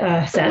between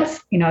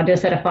sets. I do a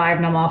set of 5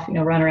 and I'm off,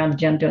 run around the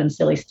gym doing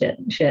silly shit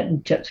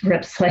and just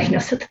Rips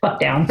like, sit the fuck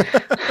down,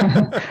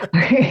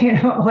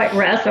 like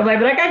rest. I'm like,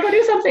 but I gotta go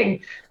do something.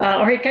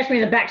 Or he'd catch me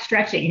in the back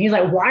stretching. And he's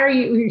like, why are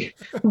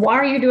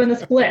you doing the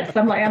splits?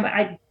 I'm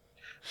like,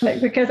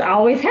 because I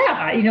always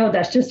have,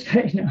 that's just,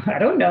 I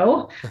don't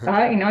know.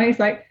 He's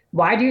like,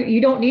 why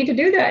you don't need to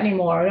do that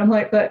anymore. And I'm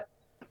like, but,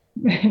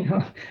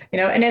 and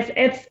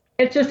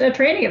it's just a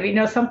training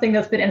of, something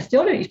that's been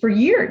instilled in you for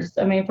years.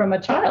 I mean, from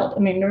a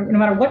child, no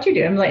matter what you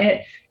do, I'm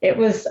like, it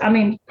was,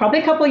 probably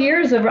a couple of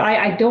years of,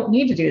 I don't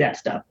need to do that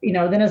stuff.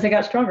 Then as I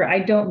got stronger, I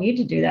don't need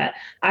to do that.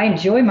 I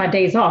enjoy my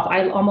days off.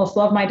 I almost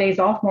love my days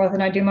off more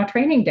than I do my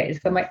training days.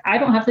 I'm like, I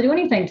don't have to do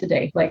anything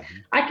today. Like,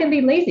 I can be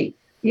lazy.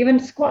 Even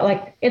squat,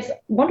 like, it's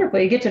wonderful.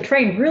 You get to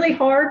train really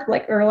hard,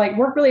 or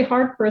work really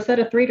hard for a set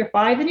of 3 to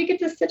 5, then you get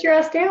to sit your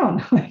ass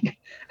down.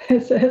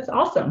 It's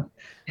awesome.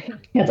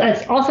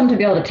 It's awesome to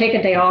be able to take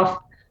a day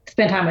off,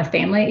 spend time with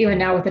family, even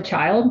now with a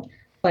child.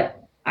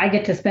 But I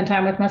get to spend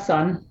time with my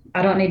son.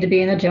 I don't need to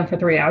be in the gym for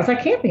 3 hours. I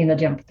can't be in the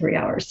gym for 3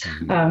 hours.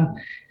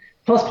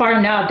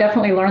 postpartum now, I've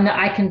definitely learned that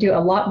I can do a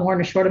lot more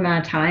in a short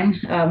amount of time.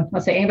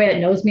 I'll say anybody that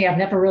knows me, I've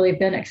never really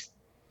been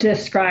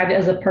described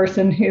as a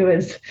person who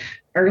is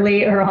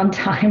early or on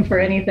time for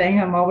anything.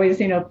 I'm always,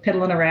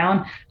 piddling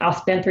around. I'll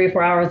spend 3 or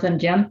 4 hours in the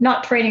gym,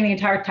 not training the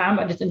entire time.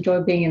 I just enjoy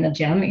being in the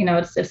gym.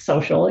 It's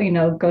social,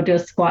 go do a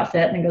squat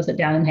set and then go sit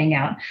down and hang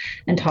out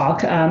and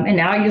talk. And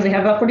now I usually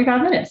have about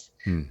 45 minutes,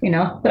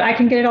 but I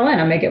can get it all in.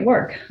 I make it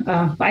work.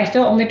 I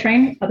still only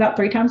train about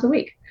 3 times a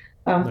week.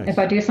 Nice. If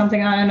I do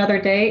something on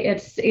another day,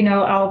 it's,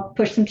 I'll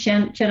push some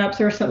chin ups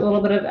or a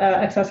little bit of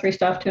accessory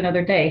stuff to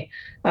another day.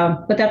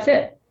 But that's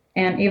it.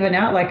 And even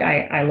now, like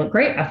I look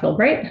great. I feel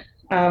great.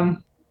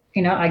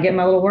 I get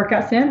my little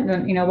workouts in,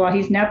 and while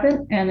he's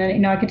napping, and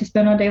then I get to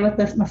spend all day with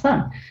my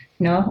son,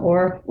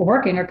 or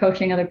working or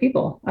coaching other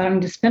people.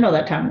 I'm just spend all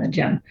that time in the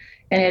gym,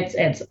 and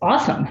it's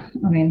awesome.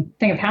 I mean,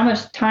 think of how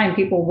much time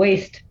people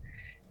waste,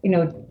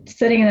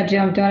 sitting in the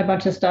gym doing a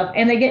bunch of stuff,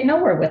 and they get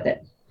nowhere with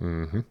it.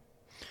 Mm-hmm.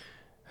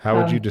 How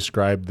would you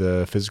describe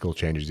the physical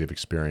changes you've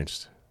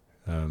experienced?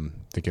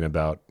 Thinking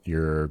about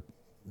your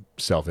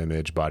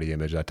self-image, body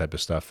image, that type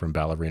of stuff from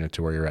ballerina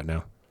to where you're at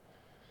now.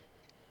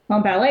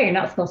 Well, ballet, you're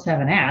not supposed to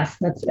have an ass.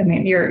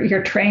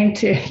 You're trained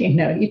to,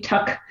 you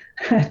tuck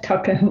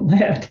and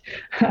lift.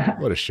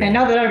 What a shame. And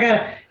not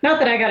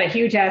that I got a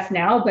huge ass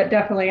now, but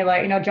definitely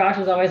Josh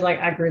is always like,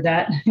 I grew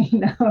that,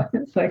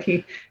 it's like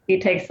he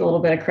takes a little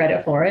bit of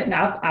credit for it. And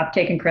I've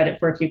taken credit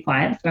for a few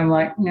clients, and I'm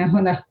like,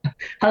 when the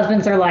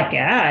husbands are like,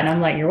 yeah. And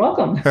I'm like, you're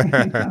welcome.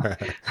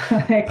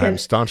 I'm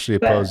staunchly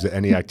opposed to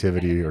any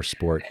activity or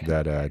sport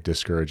that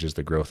discourages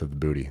the growth of the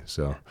booty.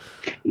 So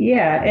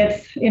yeah,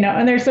 it's,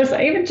 and there's just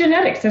even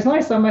genetics, there's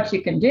only so much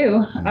you can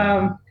do.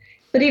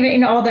 But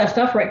even, all that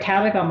stuff wreaked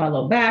havoc on my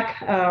low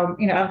back.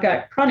 I've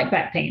got chronic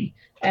back pain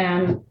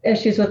and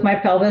issues with my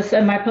pelvis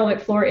and my pelvic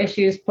floor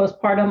issues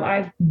postpartum.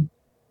 I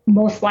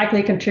most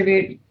likely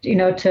contribute,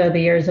 to the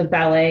years of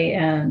ballet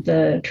and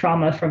the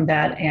trauma from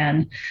that.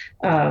 And,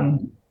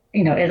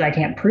 as I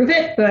can't prove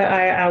it, but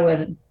I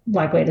would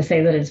likely to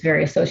say that it's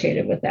very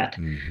associated with that.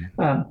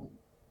 Mm-hmm.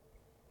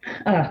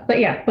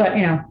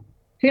 But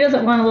who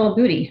doesn't want a little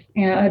booty?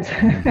 It's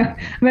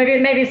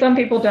maybe some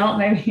people don't,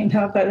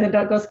 but they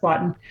don't go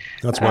squatting.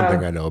 That's one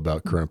thing I know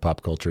about current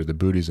pop culture. The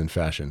booty's in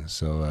fashion.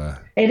 So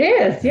it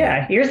is,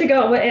 yeah. Years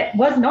ago, it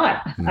was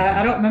not. Mm-hmm.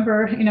 I don't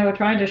remember,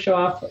 trying to show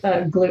off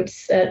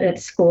glutes at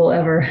school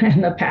ever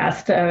in the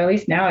past. At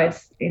least now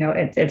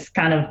it's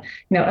kind of,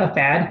 a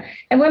fad.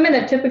 And women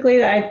that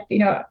typically, I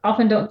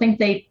often don't think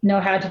they know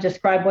how to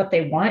describe what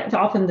they want. It's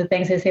often the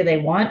things they say they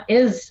want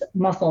is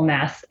muscle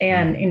mass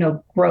and,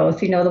 growth,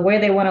 the way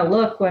they want to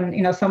look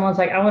when, someone's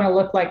like, I want to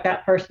look like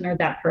that person or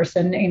that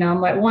person, I'm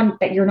like, one,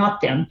 that you're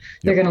not them.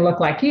 They're going to look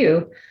like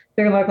you.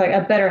 They're going to look like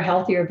a better,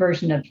 healthier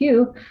version of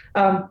you.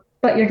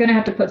 But you're going to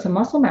have to put some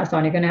muscle mass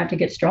on. You're going to have to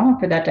get strong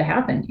for that to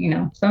happen.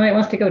 Somebody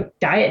wants to go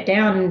diet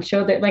down and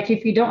show that, like,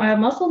 if you don't have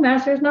muscle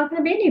mass, there's not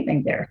going to be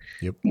anything there.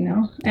 Yep.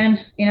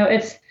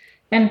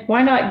 And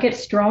why not get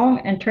strong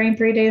and train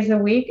 3 days a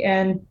week?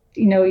 And,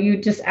 you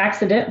just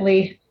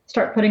accidentally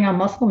start putting on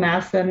muscle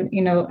mass and,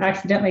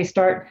 accidentally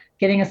start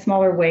getting a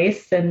smaller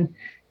waist and,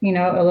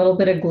 a little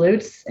bit of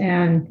glutes,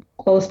 and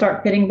clothes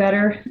start fitting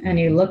better, and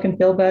you look and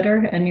feel better,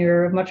 and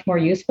you're much more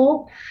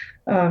useful.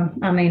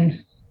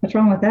 What's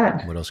wrong with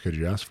that? What else could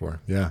you ask for?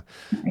 Yeah.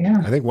 Yeah.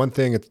 I think one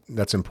thing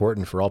that's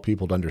important for all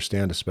people to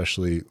understand,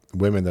 especially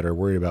women that are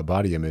worried about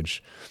body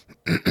image,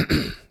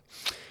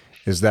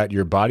 is that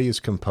your body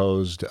is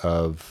composed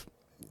of,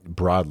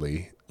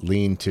 broadly,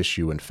 lean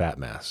tissue and fat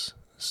mass.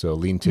 So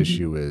lean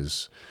tissue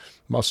is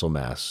muscle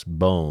mass,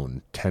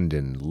 bone,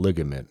 tendon,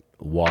 ligament,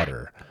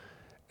 water,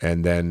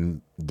 and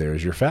then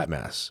there's your fat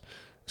mass.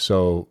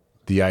 So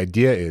the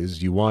idea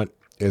is you want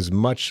as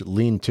much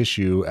lean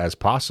tissue as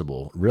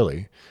possible,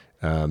 really,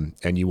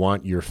 and you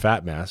want your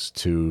fat mass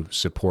to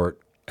support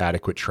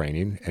adequate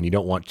training, and you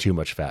don't want too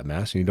much fat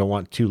mass, and you don't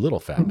want too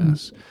little fat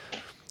mass.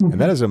 And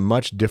that is a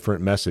much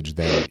different message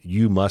than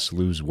you must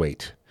lose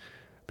weight.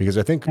 Because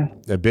I think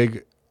a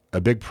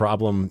big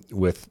problem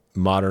with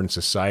modern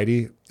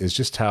society is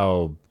just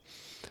how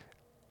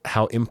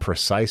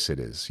imprecise it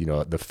is,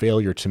 the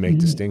failure to make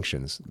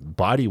distinctions.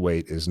 Body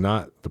weight is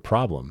not the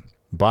problem.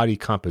 Body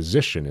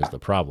composition is the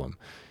problem.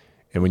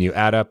 And when you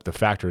add up the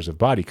factors of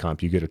body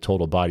comp, you get a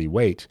total body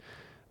weight.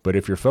 But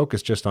if you're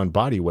focused just on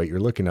body weight, you're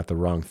looking at the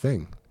wrong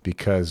thing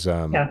because,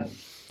 and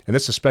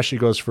this especially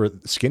goes for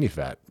skinny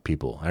fat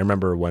people. I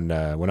remember when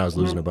I was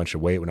losing a bunch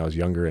of weight when I was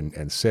younger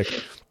and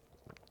sick,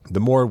 the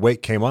more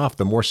weight came off,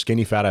 the more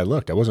skinny fat I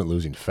looked. I wasn't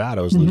losing fat.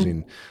 I was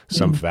losing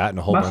some fat and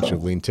a whole bunch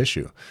of lean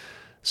tissue.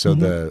 So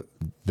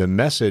the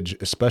message,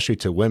 especially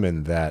to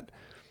women, that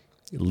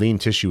lean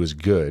tissue is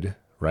good,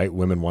 right?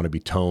 Women want to be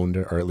toned,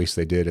 or at least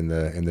they did in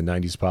the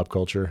 90s pop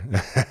culture.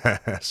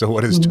 So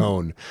what is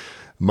tone?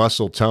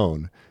 Muscle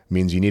tone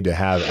means you need to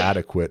have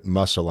adequate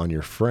muscle on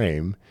your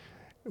frame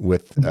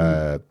with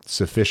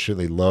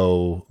sufficiently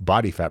low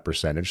body fat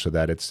percentage so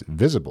that it's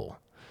visible.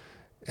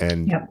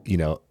 And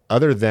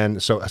other than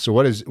so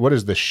what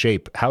is the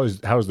shape? How is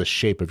the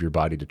shape of your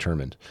body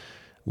determined?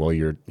 Well,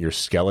 your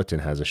skeleton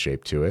has a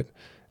shape to it.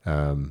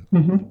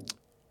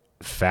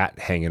 Fat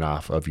hanging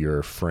off of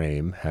your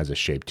frame has a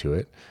shape to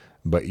it,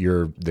 but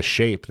the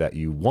shape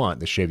you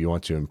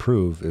want to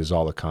improve is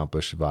all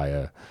accomplished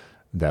via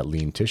that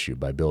lean tissue,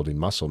 by building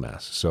muscle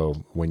mass.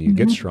 So when you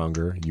get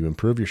stronger, you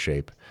improve your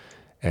shape,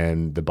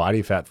 and the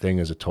body fat thing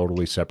is a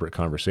totally separate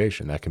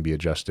conversation that can be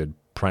adjusted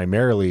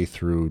primarily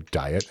through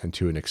diet and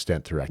to an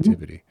extent through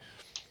activity.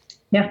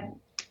 Yeah.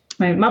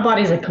 I mean, my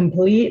body's a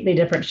completely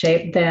different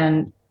shape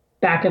than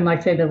back in,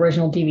 like, say, the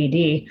original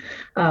DVD.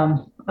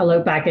 I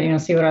look back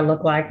and, see what I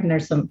look like. And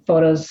there's some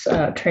photos,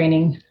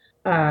 training.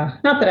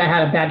 Not that I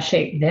had a bad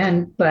shape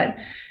then, but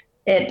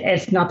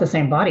it's not the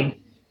same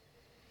body.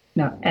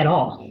 No, at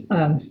all.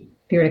 If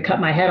you were to cut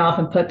my head off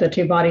and put the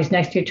two bodies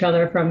next to each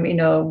other from,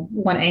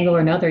 one angle or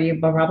another, you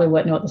probably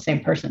wouldn't know it's the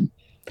same person.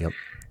 Yep.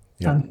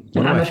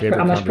 One of my favorite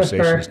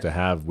conversations to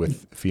have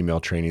with female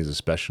trainees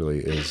especially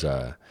is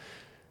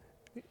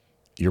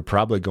you're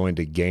probably going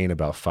to gain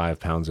about 5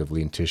 pounds of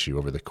lean tissue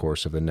over the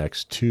course of the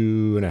next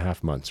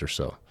 2.5 months or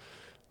so.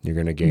 You're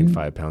going to gain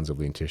 5 pounds of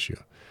lean tissue.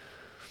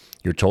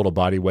 Your total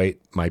body weight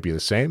might be the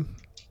same,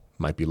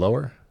 might be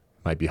lower,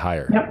 might be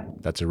higher. Yep.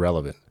 That's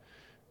irrelevant.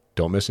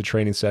 Don't miss a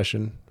training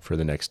session for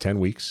the next 10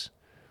 weeks.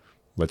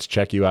 Let's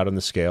check you out on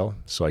the scale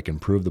so I can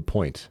prove the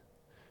point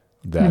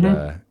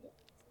that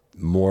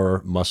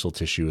more muscle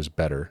tissue is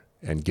better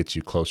and gets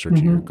you closer to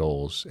your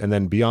goals. And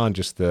then beyond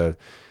just the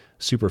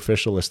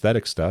superficial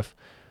aesthetic stuff,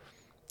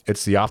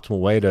 it's the optimal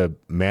way to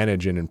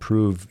manage and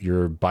improve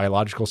your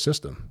biological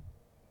system.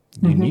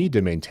 You need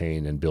to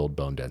maintain and build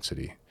bone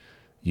density.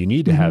 You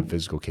need to have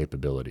physical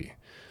capability.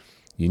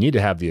 You need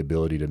to have the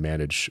ability to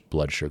manage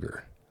blood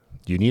sugar.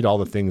 You need all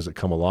the things that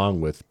come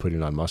along with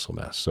putting on muscle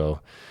mass.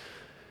 So,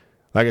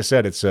 like I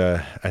said,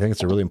 I think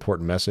it's a really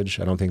important message.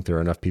 I don't think there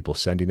are enough people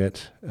sending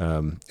it.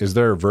 Is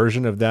there a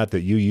version of that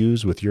you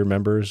use with your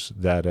members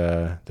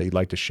that you'd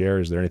like to share?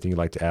 Is there anything you'd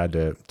like to add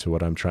to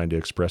what I'm trying to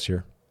express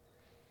here?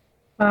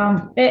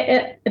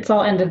 It's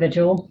all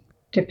individual,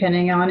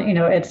 depending on,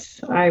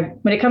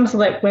 when it comes to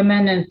like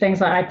women and things,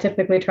 like I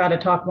typically try to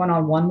talk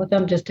one-on-one with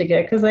them just to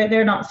because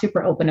they're not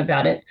super open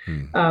about it.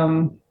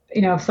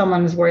 If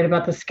someone's worried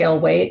about the scale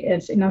weight,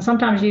 it's,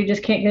 sometimes you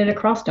just can't get it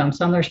across to them.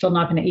 Some are still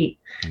not going to eat.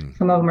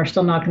 Some of them are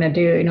still not going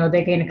to do,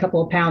 they gain a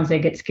couple of pounds, they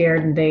get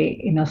scared and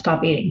they,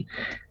 stop eating.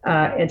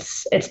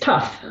 It's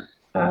tough.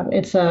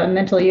 It's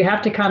mental. You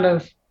have to kind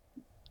of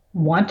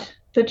want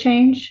to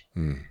change.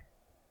 And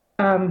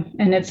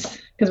it's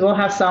because we'll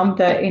have some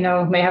that,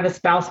 may have a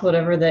spouse,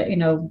 whatever, that,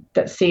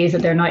 that sees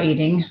that they're not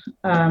eating.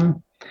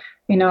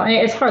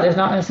 It's hard. There's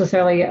not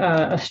necessarily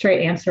a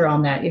straight answer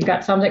on that. You've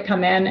got some that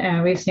come in,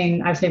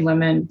 and I've seen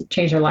women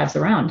change their lives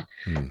around.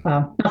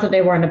 Not that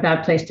they were in a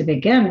bad place to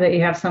begin, but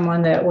you have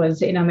someone that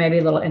was, maybe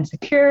a little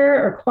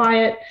insecure or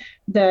quiet,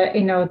 that,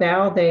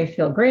 now they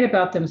feel great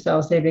about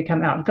themselves. They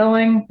become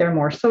outgoing. They're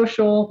more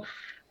social.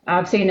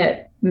 I've seen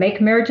it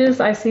make marriages.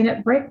 I've seen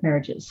it break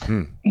marriages.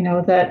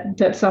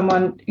 That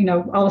someone,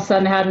 all of a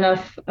sudden had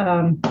enough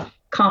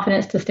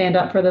confidence to stand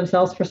up for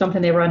themselves for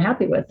something they were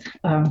unhappy with.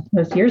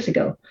 Those years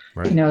ago,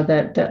 right.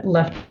 That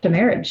left the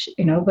marriage,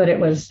 but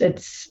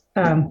it's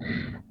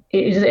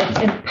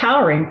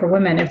empowering for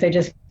women if they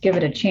just give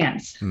it a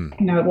chance.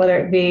 Whether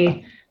it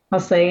be, I'll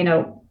say,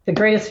 the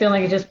greatest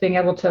feeling is just being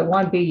able to,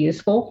 one, be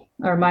useful.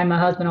 I remind my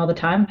husband all the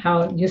time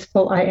how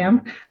useful I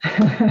am.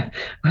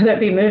 Whether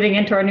it be moving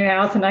into our new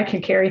house and I can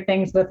carry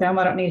things with him,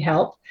 I don't need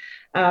help.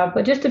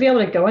 But just to be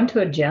able to go into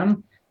a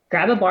gym,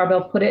 grab a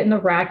barbell, put it in the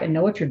rack, and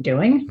know what you're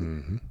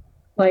doing.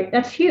 Like,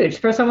 that's huge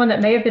for someone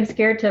that may have been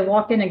scared to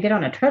walk in and get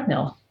on a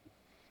treadmill.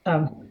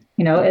 And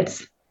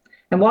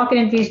walking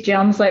into these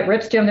gyms, like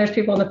Rick's gym, there's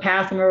people in the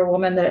past. I remember a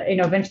woman that,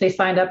 eventually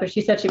signed up, and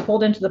she said she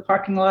pulled into the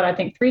parking lot, I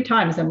think 3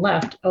 times, and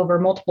left over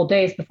multiple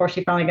days before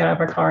she finally got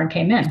out of her car and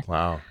came in.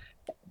 Wow.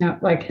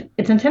 Like,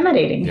 it's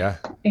intimidating. Yeah.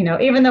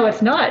 Even though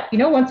it's not,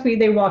 once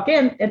they walk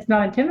in, it's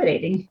not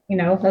intimidating.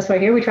 That's why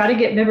here we try to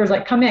get members,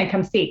 like, come in,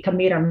 come see, come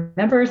meet our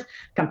members,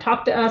 come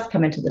talk to us,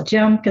 come into the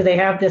gym, because they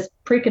have this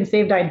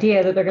preconceived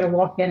idea that they're going to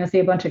walk in and see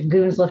a bunch of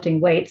goons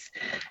lifting weights,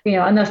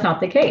 and that's not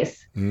the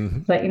case.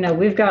 But,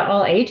 we've got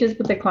all ages,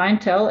 but the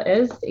clientele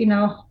is,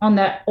 on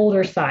that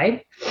older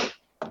side.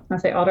 I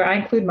say older, I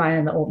include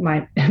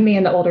me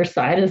in the older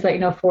side is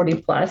like,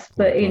 40 plus,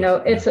 but,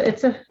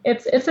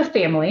 it's a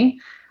family.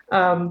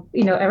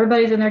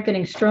 Everybody's in there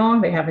getting strong.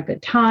 They have a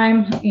good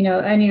time,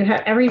 and you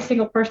have every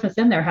single person that's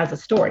in there has a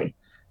story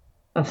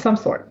of some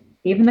sort,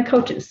 even the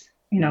coaches.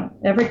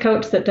 Every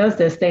coach that does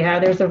this,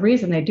 there's a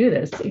reason they do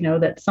this,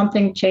 that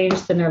something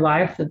changed in their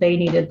life, that they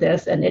needed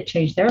this and it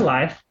changed their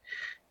life,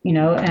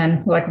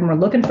 and like when we're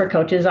looking for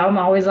coaches, I'm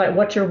always like,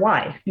 what's your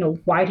why?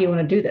 Why do you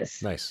want to do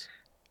this? Nice.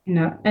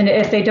 And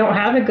if they don't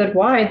have a good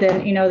why,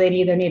 then, they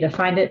either need to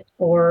find it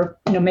or,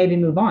 maybe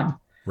move on.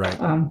 Right.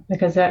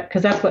 Because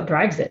that's what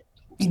drives it.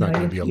 It's not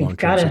going to be a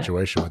long-term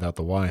situation without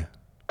the why.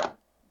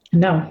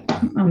 No,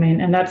 I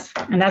mean, and that's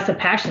a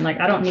passion. Like,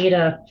 I don't need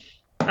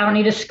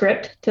a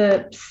script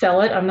to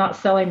sell it. I'm not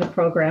selling the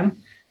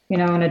program.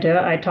 When I do it,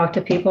 I talk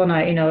to people,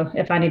 and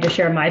if I need to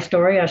share my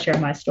story, I'll share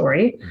my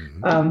story.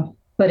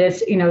 But but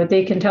it's,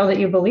 they can tell that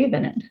you believe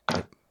in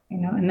it,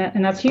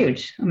 and that's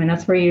huge. I mean,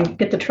 that's where you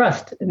get the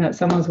trust and that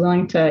someone's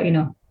willing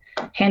to,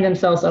 hand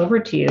themselves over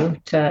to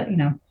you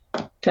to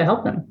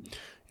help them.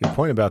 Your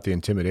point about the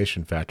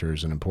intimidation factor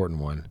is an important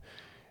one.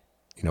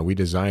 We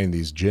design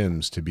these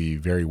gyms to be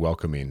very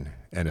welcoming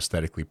and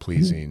aesthetically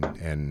pleasing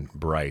and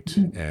bright.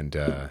 And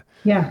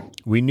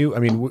we knew,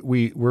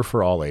 we're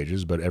for all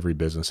ages, but every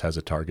business has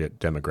a target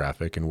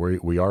demographic, and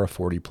we are a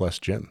 40 plus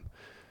gym.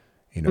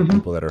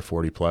 People that are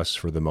 40 plus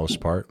for the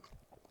most part.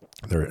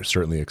 There are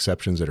certainly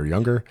exceptions that are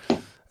younger,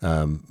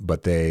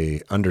 but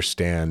they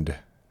understand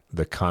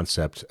the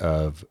concept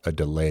of a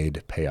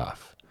delayed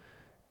payoff,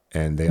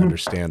 and they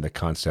understand the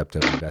concept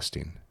of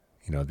investing.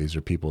 These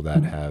are people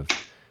that have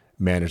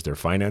managed their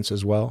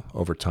finances well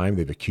over time.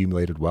 They've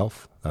accumulated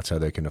wealth. That's how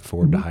they can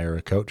afford to hire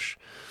a coach.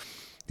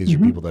 These are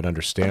people that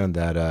understand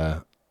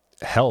that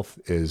health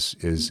is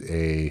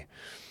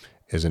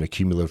an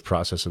accumulative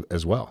process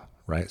as well,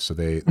 right? So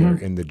they're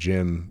in the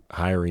gym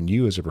hiring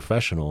you as a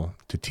professional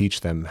to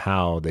teach them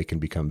how they can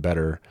become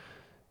better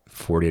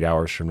 48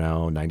 hours from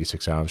now,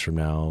 96 hours from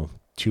now,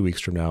 2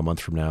 weeks from now, a month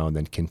from now, and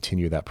then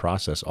continue that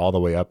process all the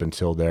way up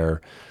until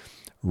their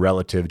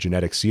relative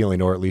genetic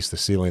ceiling, or at least the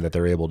ceiling that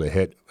they're able to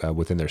hit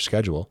within their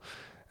schedule.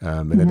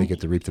 And then they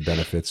get to reap the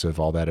benefits of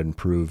all that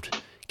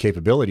improved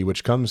capability,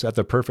 which comes at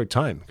the perfect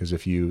time. Because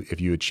if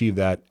you achieve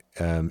that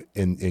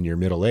in your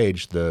middle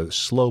age, the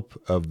slope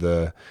of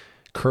the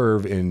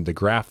curve in the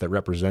graph that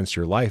represents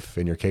your life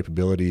and your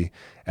capability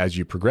as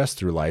you progress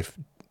through life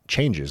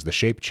changes. The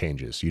shape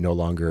changes. You no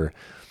longer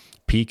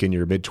peak in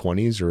your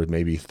mid-20s or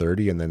maybe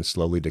 30 and then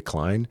slowly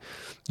decline.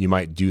 You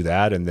might do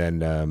that and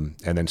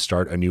then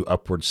start a new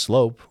upward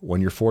slope when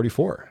you're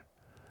 44.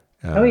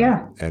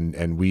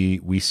 And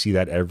we see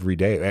that every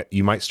day.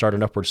 You might start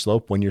an upward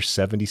slope when you're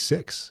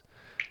 76.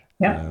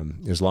 Yeah.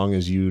 As long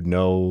as you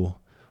know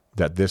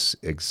that this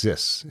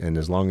exists, and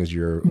as long as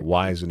you're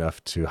wise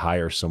enough to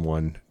hire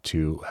someone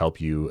to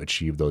help you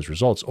achieve those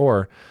results,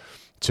 or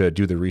to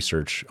do the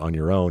research on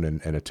your own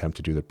and attempt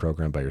to do the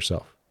program by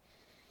yourself.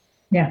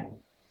 Yeah.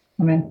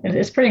 I mean,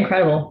 it's pretty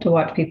incredible to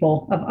watch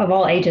people of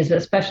all ages, but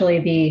especially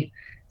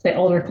the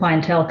older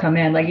clientele come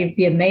in. Like, you'd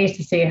be amazed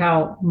to see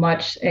how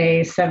much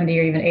a 70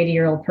 or even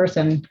 80-year-old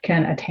person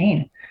can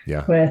attain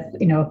with,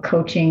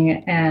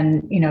 coaching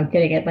and,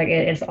 getting it. Like,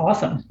 it's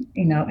awesome,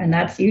 and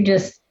that's, you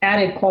just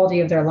added quality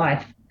of their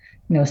life,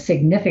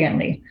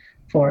 significantly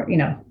for,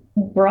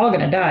 we're all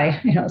going to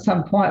die, at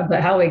some point, but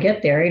how we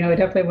get there, we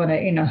definitely want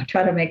to,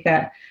 try to make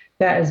that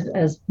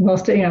as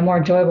most, more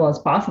enjoyable as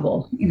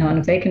possible, and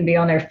if they can be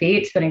on their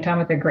feet, spending time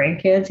with their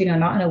grandkids,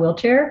 not in a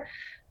wheelchair,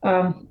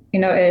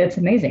 it's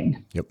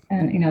amazing. Yep.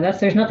 And,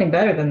 there's nothing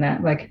better than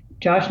that. Like,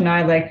 Josh and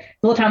I, like,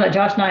 the little time that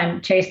Josh and I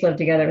and Chase lived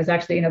together, it was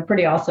actually,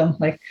 pretty awesome.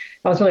 Like,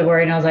 I was really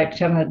worried. And I was like,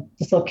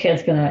 this little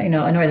kid's going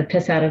to, annoy the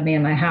piss out of me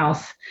in my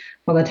house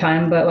all the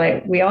time. But,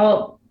 like, we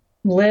all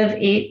live,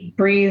 eat,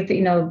 breathe,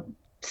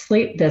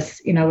 sleep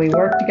this, we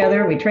work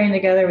together, we train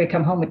together, we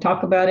come home, we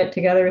talk about it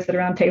together, we sit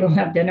around the table and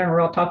have dinner, and we're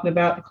all talking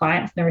about the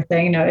clients and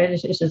everything.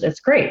 It's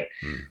great.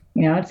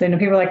 It's,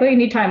 people are like, well, you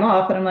need time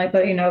off. And I'm like,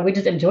 but, we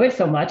just enjoy it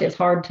so much. It's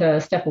hard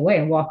to step away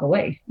and walk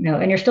away,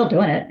 and you're still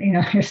doing it.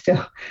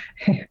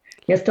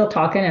 You're still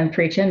talking and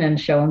preaching and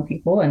showing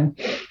people. And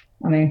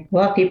I mean,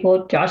 we'll have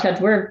people,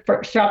 we're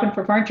shopping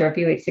for furniture a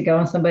few weeks ago,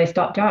 and somebody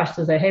stopped Josh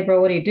to say, hey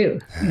bro, what do you do?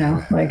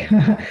 Like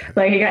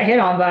he got hit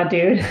on by a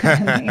dude,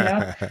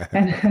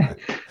 and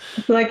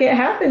like, it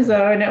happens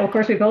though. And of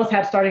course we both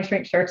have starting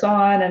strength shirts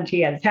on, and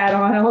he had his hat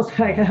on. I was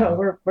like,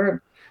 oh,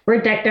 we're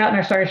decked out in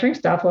our starting strength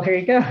stuff. Well, here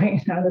you go.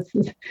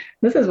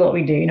 This is what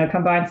we do,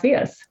 come by and see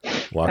us.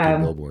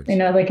 Walking billboards.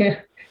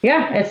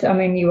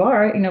 You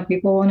are,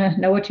 people want to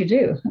know what you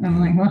do. And I'm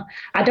like, well,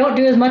 I don't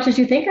do as much as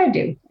you think I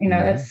do.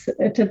 It's,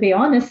 to be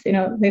honest,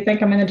 they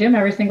think I'm in the gym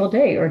every single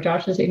day, or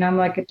Josh is, I'm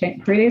like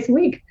 3 days a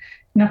week,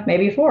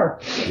 maybe 4.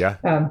 Yeah.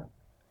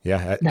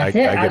 I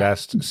get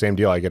asked, same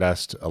deal. I get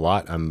asked a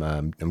lot. I'm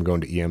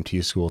going to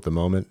EMT school at the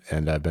moment,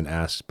 and I've been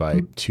asked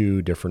by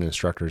 2 different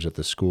instructors at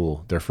the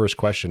school. Their first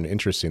question,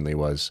 interestingly,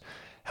 was,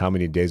 how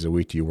many days a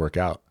week do you work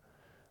out?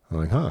 I'm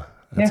like,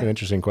 that's an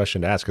interesting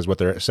question to ask, because what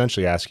they're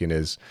essentially asking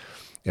is,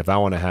 if I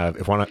want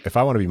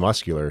to be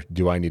muscular,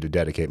 do I need to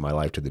dedicate my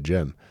life to the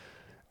gym?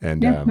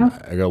 And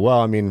I go,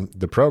 well, I mean,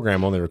 the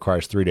program only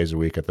requires 3 days a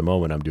week. At the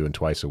moment, I'm doing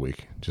twice a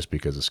week just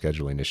because of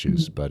scheduling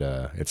issues, but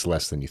it's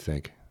less than you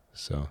think.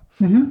 So,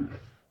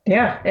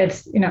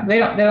 it's, they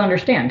don't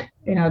understand,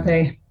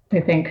 they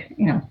think,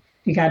 you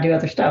got to do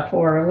other stuff,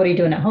 or what are you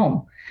doing at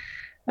home?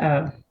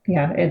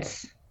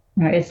 It's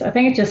I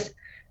think it's just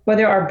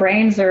whether our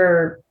brains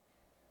are,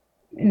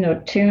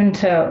 tuned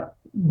to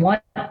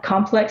want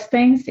complex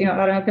things, I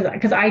don't know,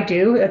 because I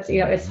do. It's,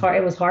 it's hard.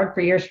 It was hard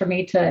for years for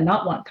me to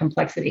not want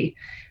complexity.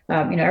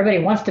 Everybody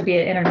wants to be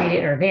an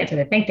intermediate or advanced, or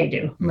they think they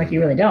do. I'm like,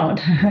 you really don't.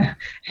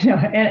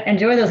 And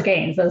enjoy those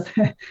gains,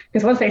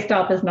 because once they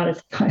stop, it's not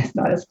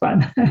as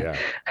fun. Yeah.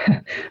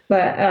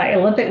 But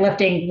Olympic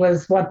lifting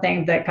was one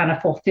thing that kind of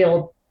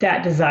fulfilled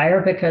that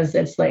desire, because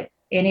it's like,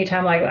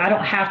 anytime, like I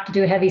don't have to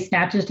do heavy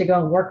snatches to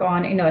go and work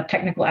on, a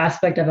technical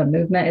aspect of a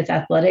movement. It's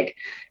athletic.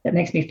 It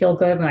makes me feel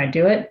good when I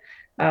do it.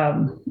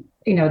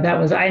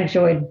 I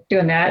enjoyed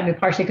doing that. I mean,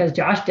 partially because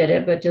Josh did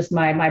it, but just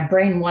my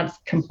brain wants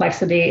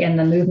complexity in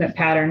the movement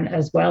pattern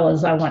as well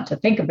as I want to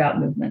think about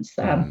movements.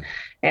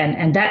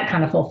 And that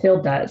kind of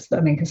fulfilled that.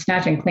 I mean, because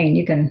snatch and clean,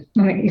 you can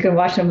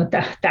watch them with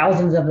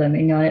thousands of them,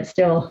 and it's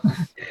still,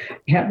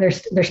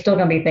 there's still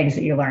going to be things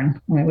that you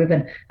learn. I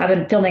mean, I've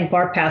been filming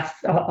bar paths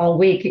all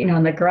week,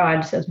 in the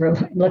garage as we're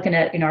looking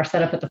at, our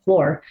setup at the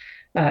floor.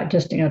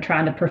 Just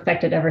trying to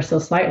perfect it ever so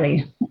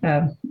slightly,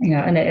 and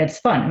it's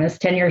fun. I mean, it's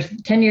 10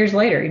 years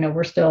later,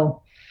 we're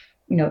still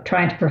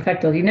trying to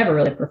perfect those. You never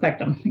really perfect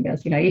them,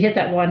 because you hit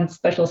that one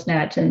special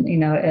snatch, and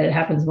it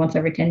happens once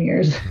every 10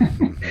 years.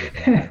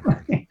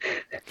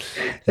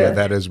 Yeah,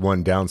 that is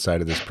one downside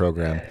of this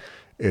program.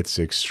 It's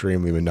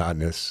extremely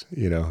monotonous.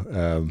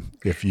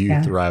 If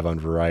you thrive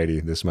on variety,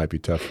 this might be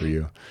tough for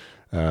you.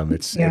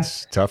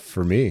 It's tough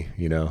for me,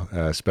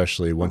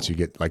 especially once you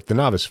get, like, the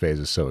novice phase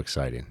is so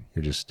exciting.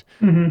 You're just,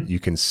 you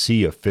can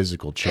see a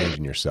physical change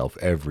in yourself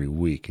every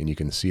week, and you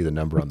can see the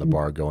number on the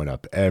bar going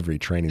up every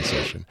training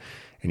session,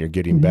 and you're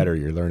getting better.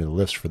 You're learning the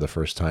lifts for the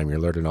first time. You're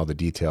learning all the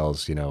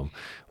details,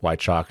 why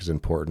chalk is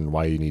important,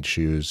 why you need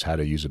shoes, how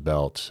to use a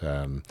belt,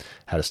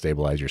 how to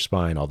stabilize your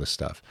spine, all this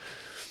stuff.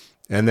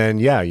 And then,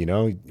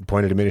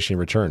 point of diminishing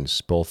returns,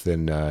 both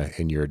in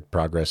your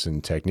progress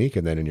in technique,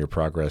 and then in your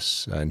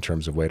progress in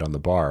terms of weight on the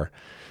bar.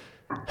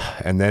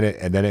 And then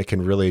it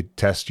can really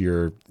test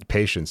your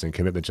patience and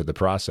commitment to the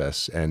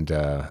process. And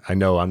I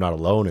know I'm not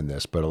alone in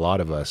this, but a lot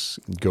of us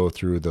go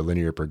through the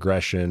linear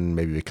progression,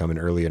 maybe become an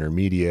early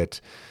intermediate,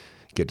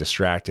 get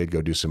distracted,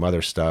 go do some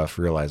other stuff,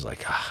 realize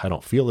like, I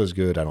don't feel as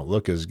good, I don't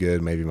look as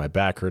good, maybe my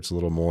back hurts a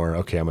little more.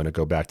 Okay, I'm going to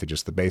go back to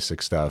just the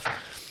basic stuff.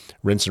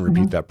 Rinse and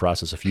repeat that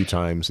process a few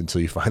times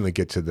until you finally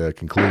get to the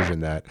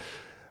conclusion that,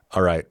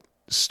 all right,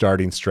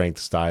 starting strength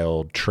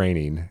style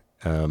training,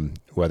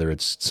 whether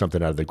it's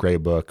something out of the gray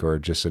book or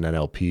just an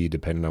NLP,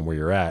 depending on where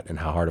you're at and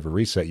how hard of a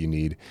reset you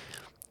need,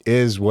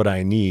 is what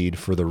I need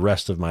for the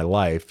rest of my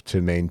life to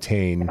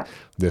maintain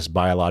this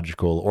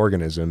biological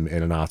organism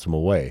in an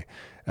optimal way.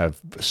 I've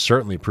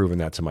certainly proven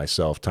that to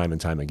myself time and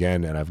time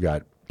again, and I've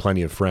got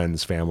plenty of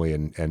friends, family,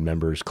 and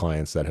members,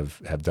 clients that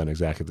have done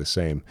exactly the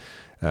same.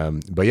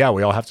 But yeah,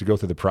 we all have to go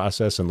through the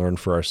process and learn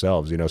for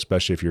ourselves,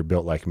 especially if you're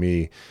built like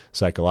me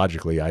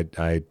psychologically.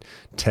 I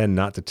tend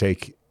not to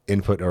take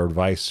input or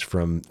advice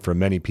from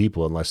many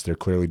people unless they're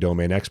clearly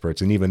domain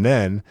experts. And even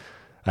then,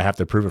 I have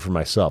to prove it for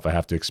myself. I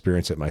have to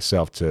experience it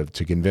myself to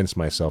convince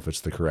myself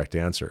it's the correct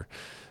answer.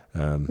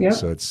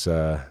 So it's,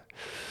 but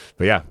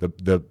yeah,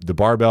 the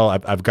barbell,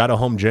 I've got a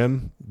home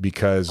gym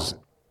because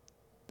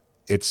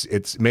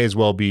it's may as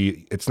well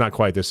be, it's not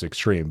quite this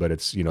extreme, but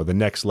it's, the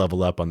next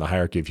level up on the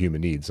hierarchy of human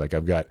needs. Like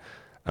I'm going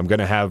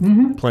to have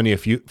plenty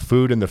of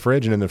food in the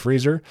fridge and in the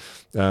freezer,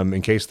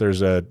 in case there's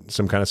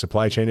some kind of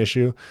supply chain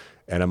issue.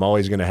 And I'm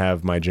always going to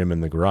have my gym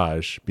in the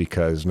garage,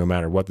 because no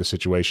matter what the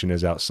situation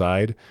is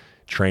outside,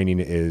 training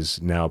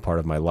is now part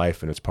of my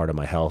life, and it's part of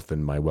my health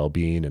and my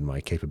well-being and my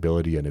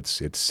capability. And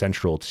it's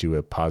central to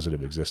a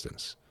positive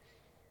existence.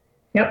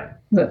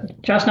 Yep.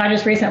 Josh and I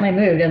just recently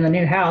moved in the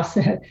new house,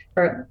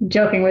 or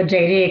joking with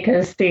JD,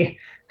 because the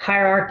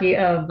hierarchy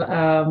of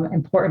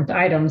important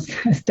items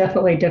is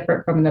definitely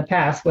different from the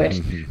past, which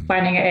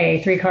finding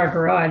a 3-car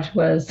garage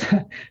was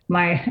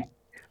my,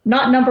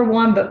 not number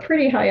one, but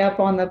pretty high up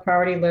on the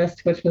priority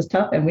list, which was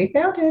tough, and we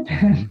found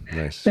it.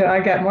 Nice. So I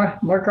got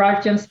more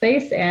garage gym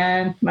space,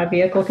 and my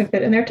vehicle can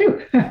fit in there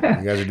too. You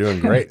guys are doing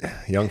great.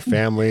 Young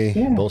family,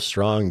 both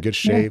strong, good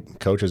shape.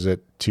 Coaches at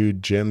 2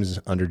 gyms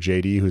under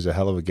JD, who's a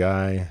hell of a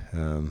guy.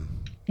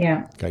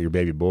 Got your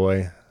baby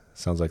boy.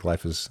 Sounds like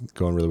life is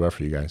going really well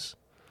for you guys.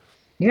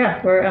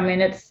 Yeah,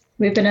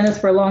 we've been in this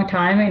for a long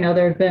time.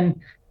 There's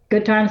been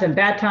good times and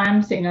bad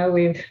times.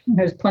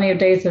 There's plenty of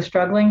days of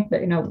struggling,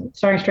 but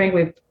starting strength,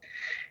 we've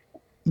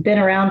been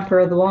around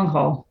for the long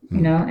haul,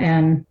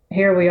 and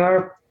here we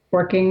are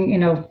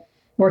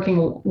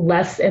working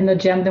less in the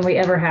gym than we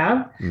ever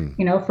have,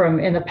 from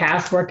in the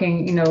past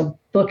working,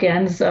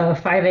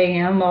 bookends, 5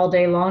 a.m. all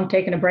day long,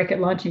 taking a break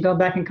at lunch and going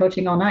back and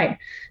coaching all night.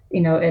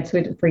 It's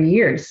for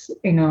years,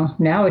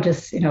 now we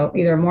just,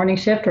 either a morning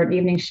shift or an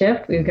evening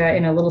shift. We've got,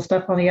 little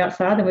stuff on the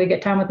outside, and we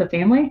get time with the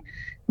family.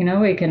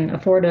 We can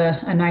afford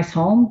a nice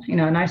home, a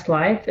nice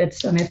life.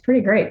 It's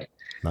pretty great.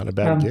 Not a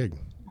bad gig.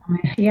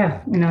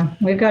 Yeah.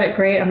 We've got it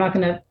great. I'm not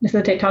going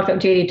to talk about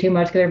JD too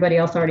much, because everybody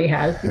else already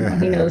has.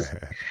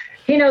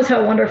 He knows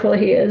how wonderful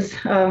he is.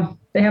 Him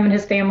and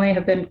his family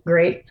have been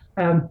great.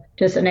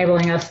 Just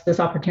enabling us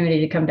this opportunity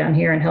to come down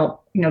here and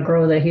help,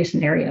 grow the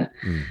Houston area.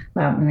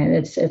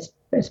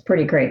 It's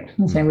pretty great.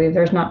 I'm saying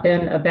there's not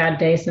been a bad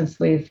day since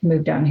we've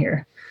moved down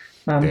here.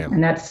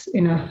 And that's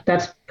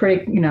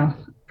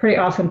pretty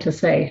awesome to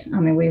say.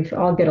 We've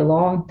all get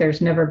along.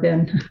 There's never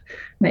been,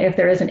 if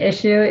there is an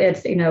issue,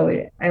 it's,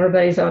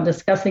 everybody's on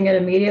discussing it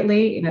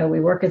immediately. We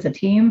work as a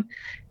team.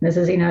 This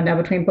is, now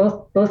between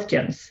both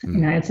gyms,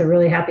 it's a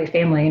really happy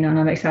family, and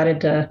I'm excited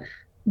to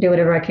do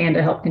whatever I can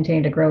to help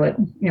continue to grow it,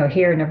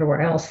 here and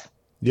everywhere else.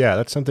 Yeah,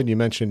 that's something you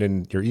mentioned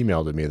in your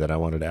email to me that I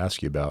wanted to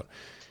ask you about.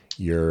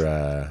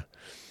 Your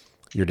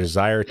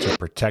desire to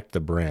protect the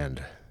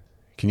brand.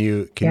 Can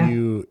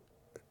you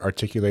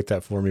articulate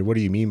that for me? What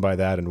do you mean by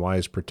that, and why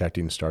is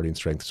protecting starting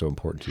strength so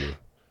important to you?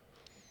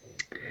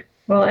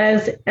 Well,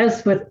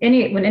 as with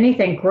when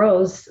anything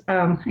grows,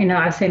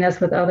 I've seen this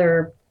with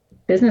other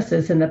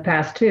businesses in the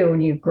past too.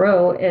 When you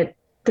grow,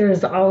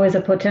 there's always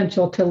a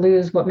potential to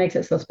lose what makes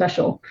it so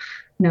special.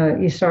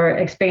 You start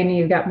expanding,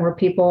 you've got more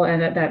people,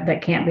 and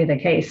that can't be the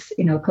case.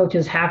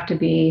 Coaches have to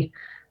be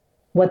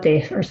what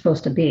they are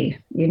supposed to be.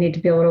 You need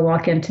to be able to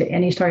walk into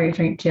any starting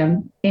strength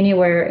gym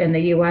anywhere in the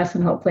U.S.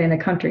 and hopefully in the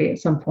country at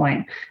some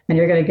point, and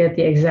you're going to get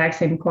the exact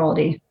same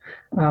quality.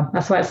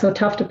 That's why it's so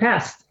tough to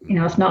pass.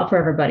 It's not for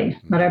everybody.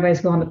 Not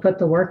everybody's willing to put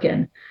the work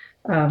in.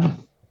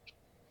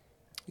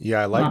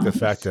 Yeah, I like the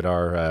fact that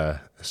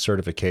our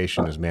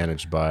certification is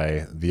managed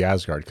by the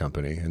Asgard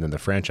company, and then the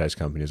franchise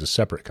company is a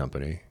separate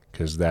company,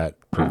 because that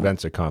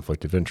prevents a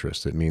conflict of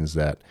interest. It means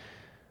that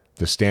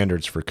the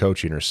standards for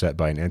coaching are set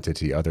by an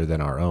entity other than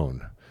our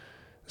own.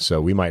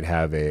 So we might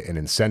have an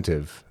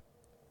incentive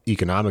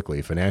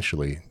economically,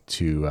 financially,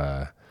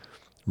 to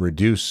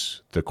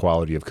reduce the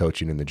quality of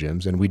coaching in the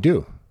gyms, and we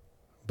do.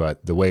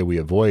 But the way we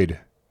avoid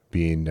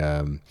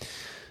being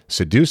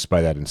seduced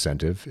by that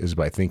incentive is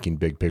by thinking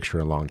big picture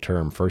and long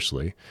term,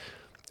 firstly,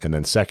 and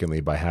then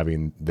secondly, by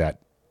having that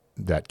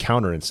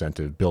counter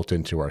incentive built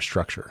into our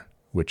structure,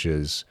 which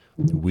is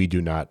we do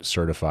not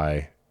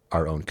certify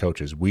our own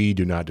coaches. We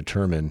do not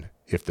determine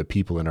if the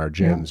people in our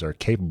gyms are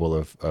capable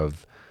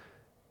of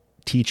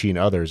teaching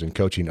others and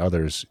coaching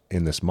others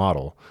in this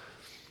model.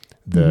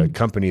 The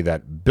company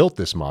that built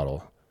this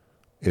model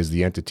is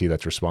the entity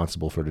that's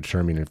responsible for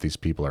determining if these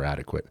people are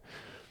adequate.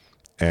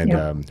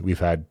 And we've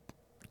had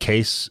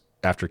case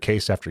after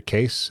case after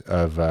case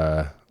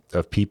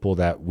of people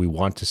that we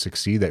want to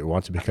succeed, that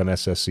want to become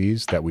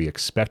SSCs, that we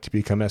expect to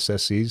become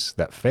SSCs,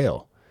 that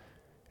fail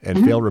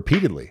and fail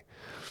repeatedly.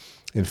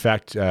 In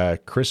fact,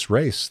 Chris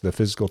Race, the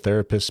physical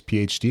therapist,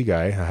 PhD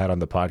guy I had on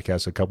the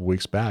podcast a couple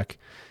weeks back,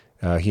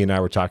 he and I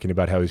were talking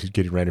about how he's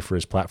getting ready for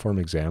his platform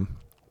exam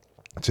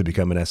to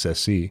become an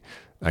SSC.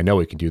 I know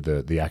he can do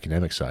the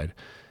academic side.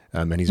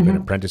 And he's been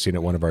apprenticing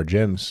at one of our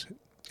gyms,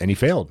 and he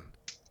failed.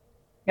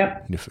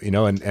 Yep.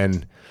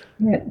 And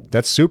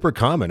that's super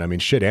common. I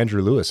mean,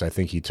 Andrew Lewis, I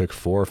think he took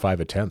 4 or 5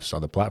 attempts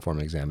on the platform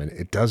exam, and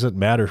it doesn't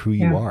matter who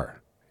you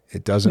are.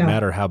 It doesn't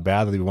matter how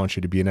badly we want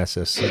you to be an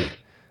SSC.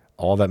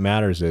 All that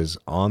matters is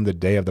on the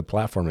day of the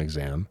platform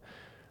exam,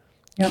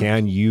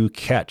 can you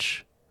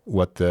catch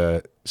what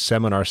the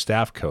seminar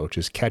staff coach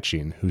is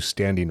catching, who's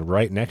standing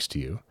right next to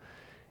you?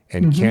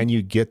 And can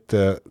you get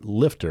the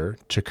lifter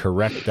to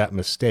correct that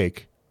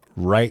mistake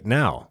right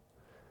now?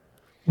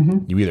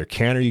 You either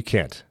can or you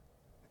can't.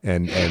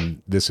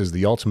 And this is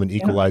the ultimate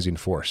equalizing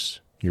force.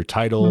 Your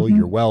title,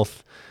 your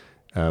wealth,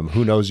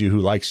 who knows you, who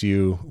likes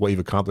you, what you've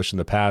accomplished in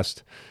the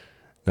past,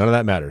 none of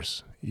that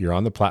matters. You're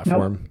on the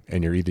platform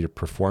and you're either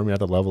performing at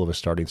the level of a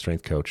starting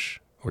strength coach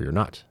or you're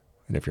not.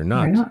 And if you're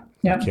not,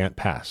 you can't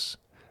pass.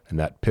 And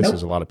that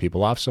pisses a lot of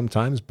people off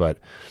sometimes, but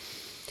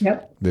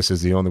this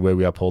is the only way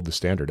we uphold the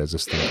standard as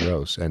this thing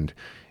grows. And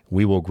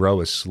we will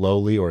grow as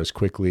slowly or as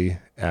quickly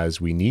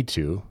as we need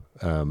to.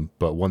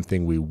 But one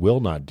thing we will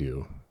not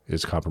do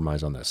is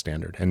compromise on that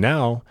standard. And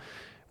now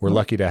we're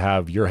lucky to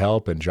have your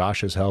help and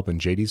Josh's help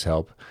and JD's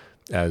help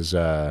as,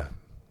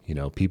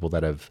 people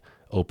that have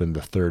opened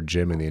the 3rd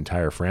gym in the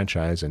entire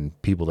franchise,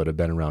 and people that have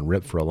been around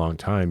RIP for a long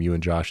time, you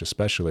and Josh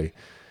especially,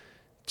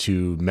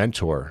 to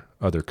mentor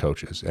other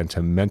coaches and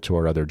to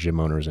mentor other gym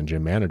owners and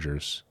gym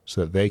managers so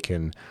that they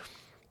can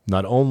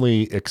not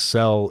only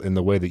excel in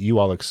the way that you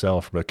all excel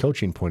from a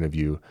coaching point of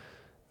view,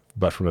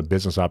 but from a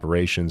business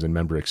operations and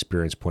member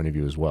experience point of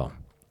view as well.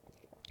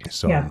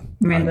 So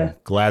I'm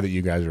glad that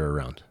you guys are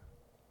around.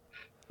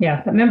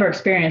 Yeah, the member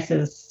experience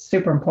is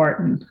super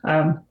important.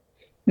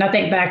 And I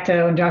think back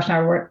to when Josh and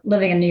I were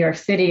living in New York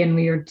City, and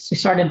we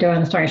started doing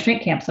the starting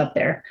strength camps up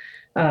there.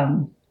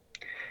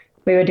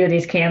 We would do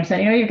these camps,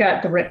 and you've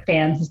got the RIP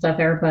fans and stuff,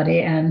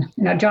 everybody, and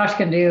Josh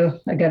can do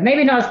a good,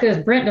 maybe not as good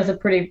as Brent does, a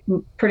pretty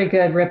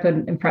good RIP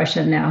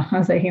impression now.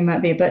 I say he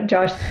might be, but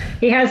Josh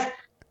has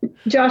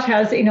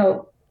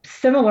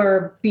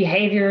similar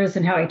behaviors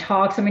and how he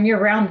talks. I mean, you're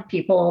around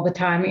people all the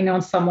time,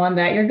 and someone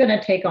that you're going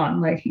to take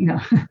on, like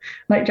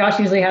Josh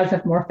usually has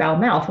a more foul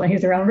mouth when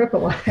he's around RIP a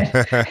lot.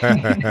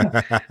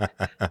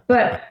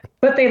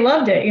 But they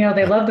loved it.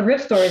 They love the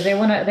RIP stories. They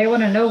want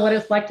to know what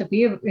it's like to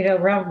be,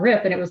 around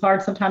RIP. And it was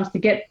hard sometimes to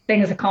get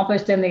things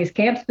accomplished in these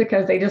camps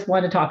because they just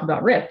wanted to talk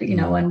about RIP,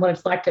 and what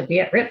it's like to be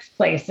at RIP's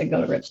place and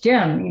go to RIP's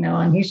gym,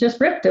 and he's just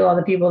RIP to all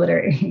the people that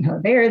are,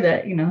 there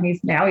that,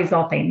 he's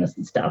all famous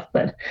and stuff.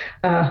 But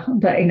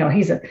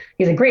he's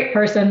a great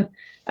person.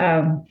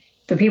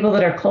 the people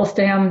that are close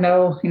to him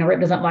know,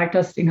 Rip doesn't like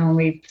us, when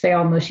we say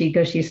all mushy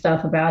gushy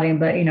stuff about him,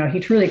 but, he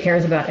truly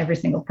cares about every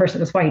single person.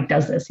 That's why he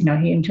does this.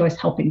 He enjoys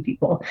helping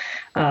people.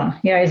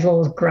 He's a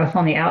little gruff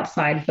on the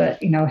outside, but,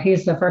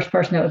 he's the first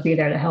person that would be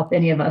there to help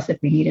any of us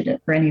if we needed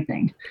it for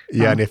anything.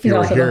 Yeah. And if you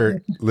were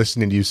here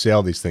listening to you say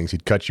all these things,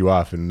 he'd cut you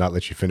off and not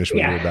let you finish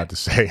what you were about to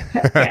say.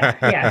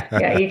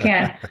 Yeah.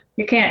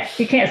 You can't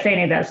say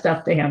any of that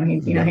stuff to him.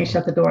 He's, he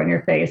shut the door in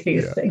your face.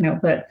 He's,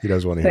 but he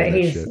doesn't want to hear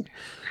that shit.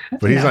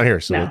 But he's not here,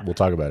 so we'll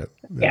talk about it.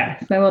 Yeah,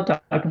 so we'll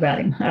talk about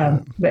him.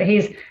 But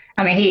he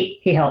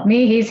helped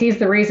me. He's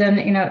the reason,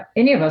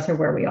 any of us are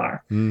where we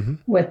are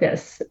with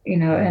this,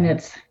 and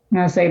it's,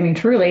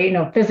 truly,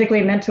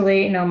 physically,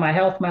 mentally, my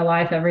health, my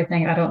life,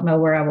 everything, I don't know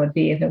where I would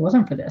be if it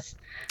wasn't for this,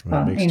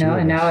 and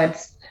now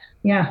it's,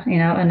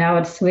 and now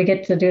it's, we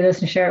get to do this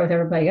and share it with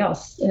everybody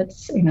else.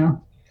 It's,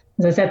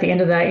 as I said, at the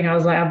end of that,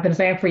 I've been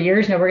saying for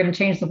years, we're going to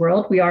change the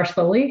world. We are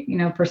slowly,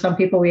 for some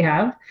people we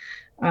have.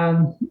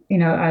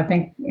 I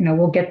think,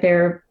 we'll get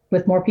there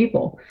with more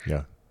people.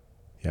 Yeah.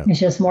 It's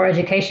just more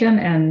education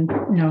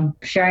and,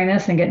 sharing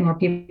this and getting more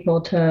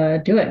people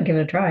to do it and give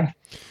it a try.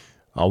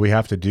 All we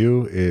have to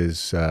do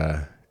is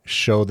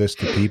show this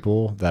to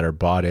people that are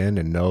bought in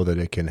and know that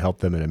it can help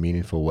them in a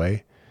meaningful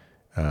way.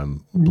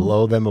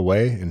 Blow them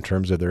away in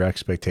terms of their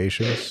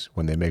expectations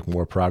when they make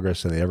more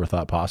progress than they ever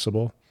thought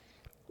possible.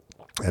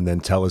 And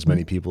then tell as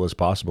many people as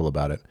possible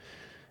about it,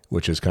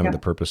 which is kind of the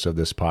purpose of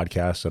this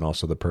podcast and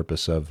also the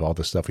purpose of all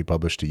the stuff we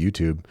publish to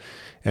YouTube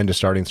and to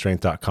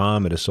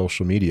startingstrength.com and to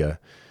social media.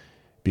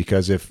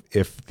 Because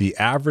if the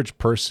average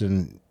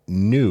person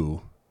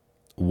knew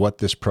what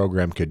this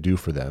program could do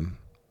for them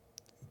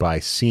by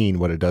seeing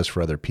what it does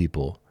for other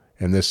people,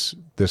 and this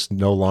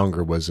no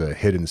longer was a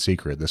hidden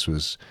secret, this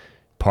was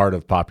part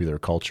of popular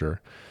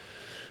culture,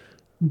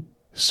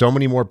 so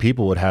many more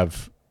people would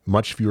have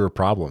much fewer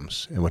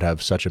problems and would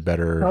have such a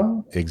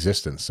better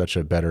existence, such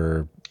a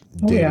better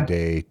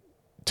day-to-day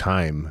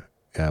time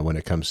when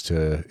it comes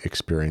to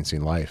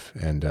experiencing life.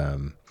 And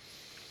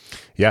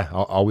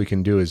all we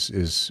can do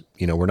is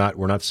we're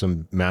not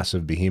some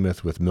massive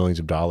behemoth with millions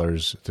of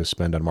dollars to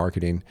spend on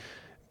marketing,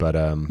 but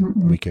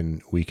we've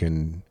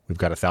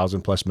got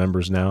 1,000+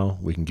 members now.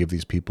 We can give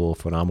these people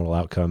phenomenal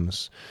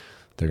outcomes.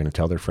 They're going to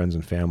tell their friends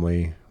and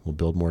family. We'll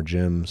build more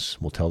gyms.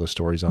 We'll tell the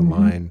stories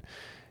online.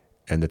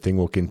 And the thing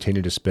will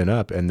continue to spin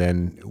up, and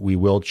then we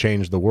will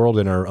change the world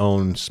in our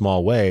own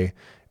small way.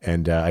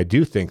 And I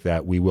do think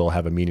that we will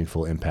have a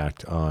meaningful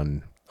impact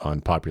on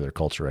popular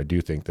culture. I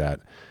do think that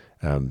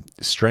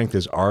strength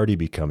is already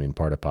becoming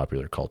part of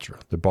popular culture.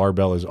 The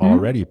barbell is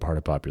already part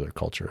of popular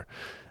culture.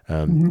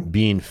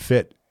 Being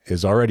fit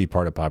is already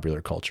part of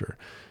popular culture.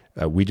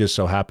 We just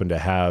so happen to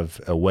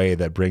have a way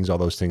that brings all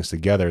those things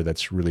together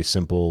that's really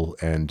simple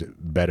and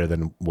better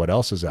than what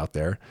else is out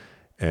there.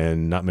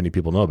 And not many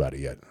people know about it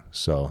yet.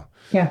 So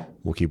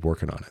we'll keep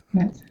working on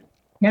it.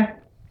 Yeah.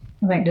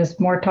 I think just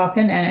more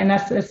talking, and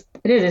it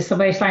is. If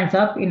somebody signs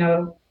up,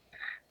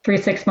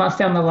 3-6 months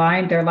down the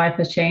line, their life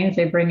has changed.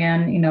 They bring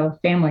in,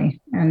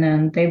 family, and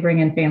then they bring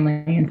in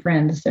family and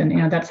friends,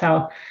 and that's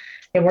how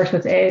it works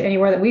with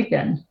anywhere that we've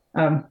been.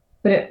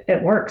 But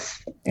it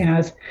works.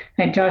 I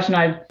think Josh and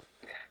I,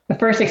 the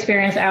first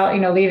experience out,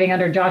 leaving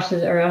under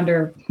Josh's or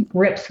under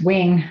Rip's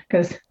wing,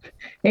 because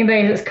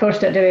anybody who's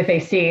coached at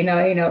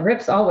WFAC,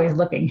 Rip's always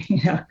looking.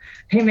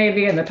 He may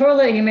be in the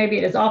toilet, he may be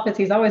at his office,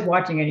 he's always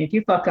watching it. If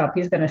you fuck up,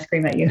 he's going to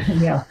scream at you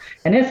and yell.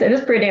 And it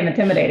is pretty damn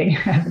intimidating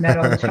having that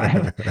all the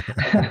time.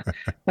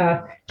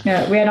 We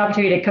had an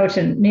opportunity to coach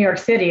in New York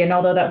City, and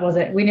although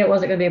we knew it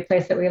wasn't going to be a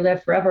place that we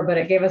lived forever, but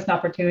it gave us an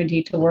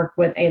opportunity to work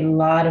with a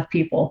lot of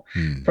people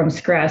from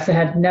scratch that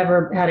had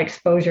never had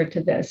exposure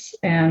to this.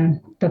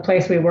 And the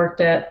place we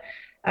worked at,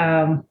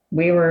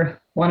 we were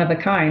one of a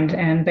kind,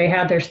 and they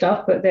had their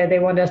stuff, but they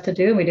wanted us to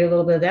do, and we do a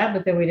little bit of that,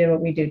 but then we did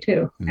what we do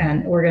too.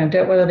 And we're going to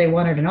do it whether they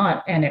want it or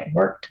not. And it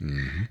worked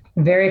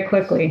very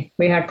quickly.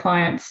 We had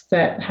clients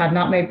that had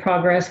not made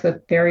progress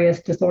with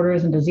various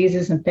disorders and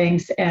diseases and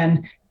things,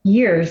 and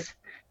years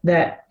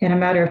that in a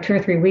matter of 2 or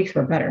 3 weeks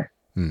were better.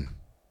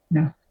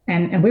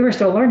 And we were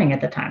still learning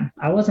at the time.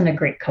 I wasn't a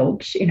great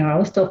coach. I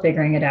was still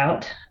figuring it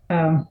out.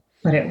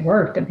 But it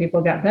worked and people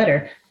got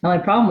better. The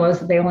only problem was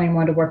they only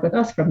wanted to work with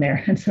us from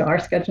there. And so our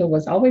schedule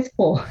was always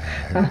full,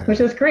 which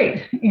is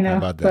great,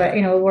 but,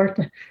 it worked.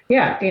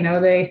 But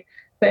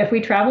if we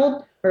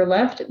traveled or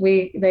left,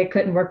 they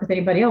couldn't work with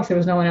anybody else. There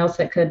was no one else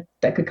that could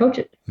coach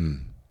it.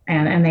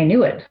 And they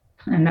knew it.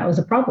 And that was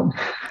a problem.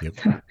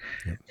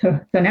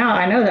 So now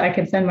I know that I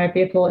can send my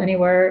people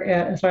anywhere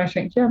at a Starting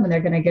Strength gym, and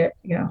they're going to get,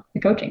 the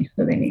coaching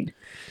that they need.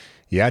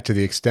 Yeah, to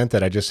the extent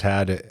that I just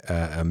had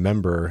a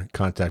member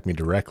contact me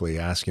directly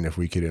asking if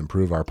we could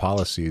improve our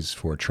policies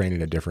for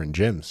training at different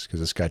gyms, because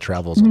this guy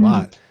travels a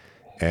lot.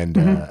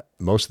 And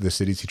most of the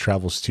cities he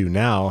travels to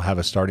now have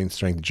a Starting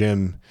Strength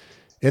gym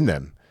in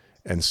them.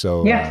 And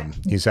so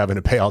he's having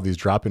to pay all these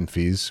drop-in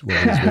fees when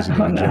he's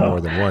visiting the gym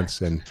more than once.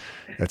 And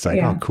it's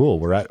like, oh, cool.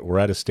 We're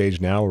at a stage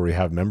now where we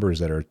have members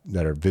that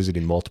are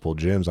visiting multiple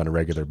gyms on a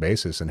regular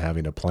basis, and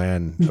having a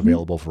plan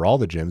available for all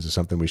the gyms is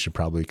something we should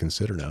probably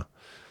consider now.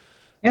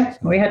 Yeah,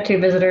 we had two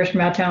visitors from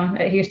out of town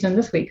at Houston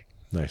this week.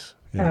 Nice.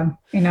 Yeah.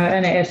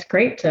 And it's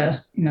great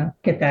to,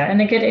 get that and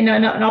to get,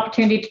 an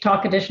opportunity to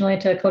talk additionally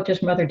to coaches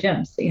from other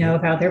gyms,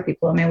 about their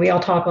people. I mean, we all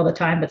talk all the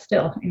time, but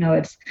still,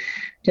 it's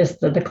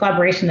just the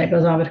collaboration that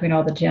goes on between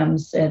all the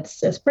gyms.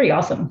 It's pretty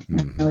awesome.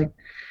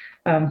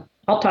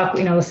 I'll talk,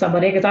 with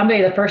somebody because I'm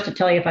going to be the first to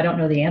tell you if I don't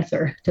know the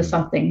answer to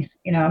something.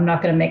 I'm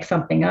not going to make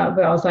something up.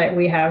 But I was like,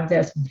 we have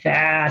this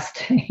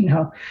vast,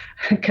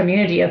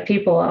 community of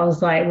people. I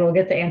was like, we'll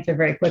get the answer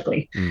very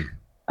quickly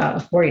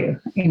for you,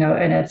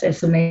 and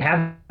it's amazing to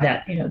have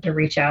that, to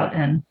reach out.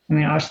 And I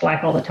mean, our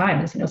Slack all the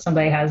time is,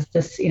 somebody has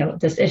this,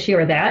 this issue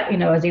or that,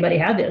 has anybody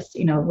had this,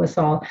 with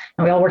all,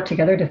 and we all work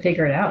together to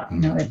figure it out.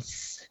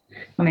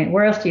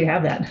 Where else do you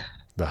have that?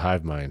 The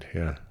hive mind.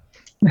 Yeah.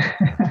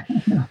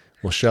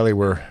 Well, Shelly,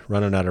 we're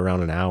running at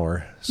around an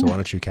hour, so why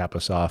don't you cap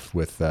us off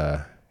with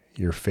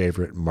your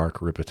favorite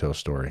Mark Rippetoe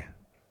story?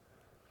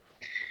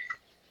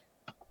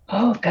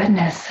 Oh,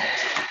 goodness.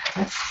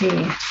 Let's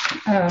see.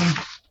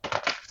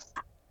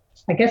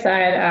 I guess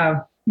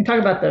we talk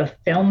about the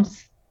filming.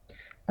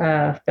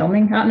 I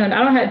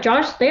don't have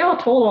Josh. They all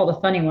told all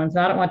the funny ones.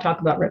 And I don't want to talk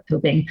about rip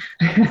pooping.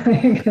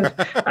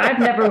 I've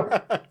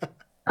never.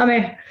 I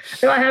mean,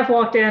 I have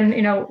walked in,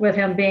 with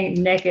him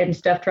being naked and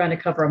stuff, trying to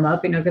cover him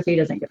up, because he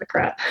doesn't give a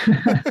crap.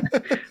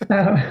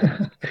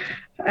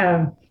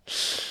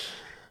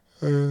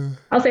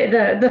 I'll say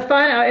the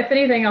fun. If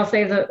anything, I'll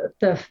say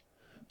the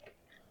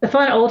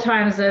fun old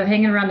times of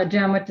hanging around the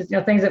gym with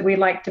things that we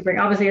like to bring.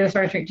 Obviously, the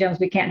Star Trek gyms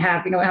we can't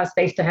have. We don't have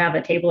space to have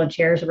a table and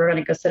chairs. So we're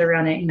going to go sit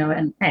around it,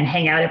 and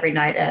hang out every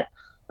night at.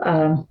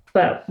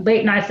 But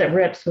late nights at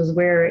Rips was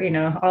where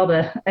all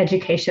the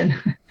education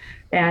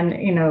and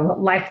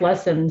life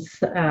lessons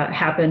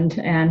happened,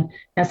 and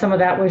some of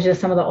that was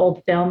just some of the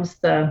old films.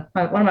 One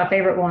of my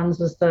favorite ones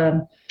was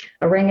the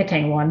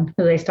orangutan one,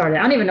 because they started.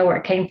 I don't even know where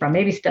it came from.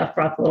 Maybe Steph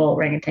brought the little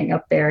orangutan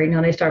up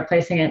there. They started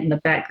placing it in the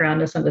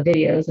background of some of the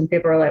videos, and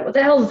people were like, "What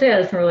the hell is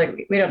this?" And we're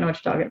like, "We don't know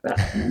what you're talking about."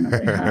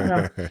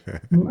 I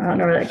don't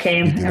know where that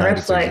came. And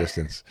Rip's like,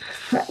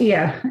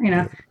 "Yeah,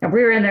 And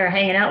we were in there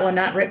hanging out one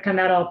night. Rip come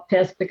out all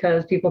pissed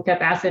because people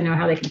kept asking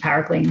how they can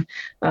power clean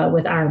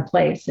with iron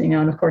plates. And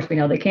of course we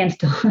know they can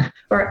still,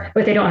 but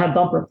they don't have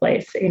bumper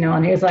plates.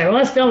 And he was like, "Well,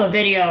 let's film a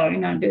video.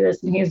 Do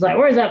this." And he's like,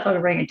 "Where's that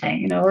fucking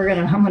orangutan?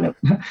 I'm gonna."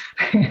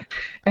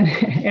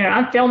 And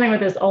I'm filming with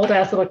this old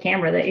ass little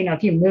camera that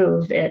if you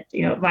move it,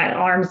 my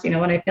arms,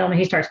 when I film,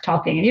 he starts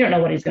talking, and you don't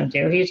know what he's going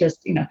to do. He's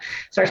just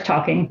starts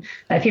talking.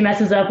 If he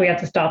messes up, we have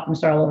to stop and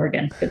start all over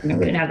again, because we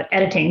didn't have the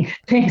editing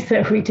things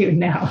that we do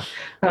now.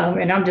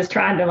 And I'm just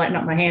trying to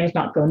not my hands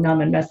not go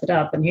numb and mess it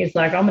up. And he's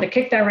like, "I'm going to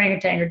kick that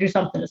orangutan or do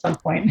something at some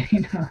point."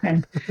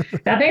 And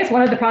I think it's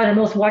one of probably the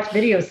most watched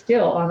videos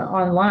still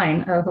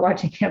online of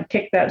watching him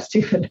kick that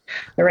stupid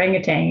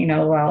orangutan,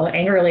 while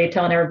angrily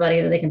telling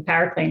everybody that they can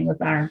power clean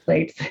with iron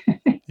plates.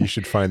 You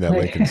should find that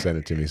link and send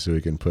it to me so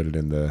we can put it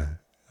in the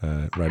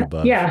right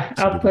above. Yeah,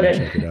 so I'll put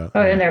it.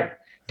 In there.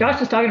 Josh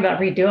was talking about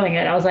redoing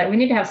it. I was like, we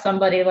need to have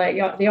somebody like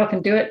y'all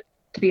can do it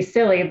to be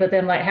silly, but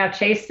then have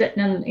Chase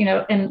sitting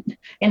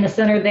in the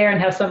center there,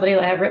 and have somebody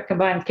have Rip come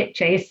by and kick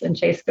Chase, and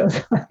Chase goes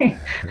but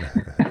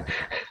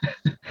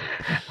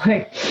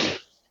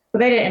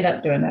they didn't end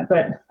up doing that.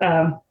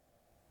 But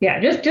yeah,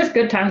 just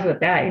good times with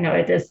that.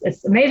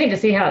 It's amazing to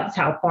see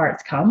how far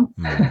it's come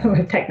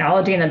with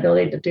technology and the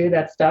ability to do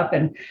that stuff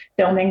and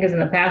filming. Because in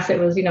the past it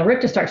was,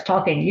 Rip just starts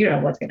talking, you don't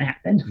know what's going to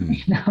happen,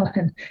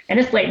 and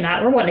it's late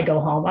night. We're wanting to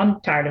go home.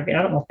 I'm tired of it.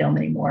 I don't want to film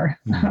anymore.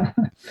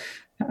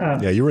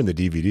 Yeah, you were in the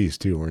DVDs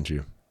too, weren't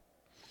you?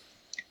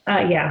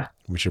 Yeah.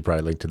 We should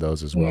probably link to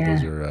those as well.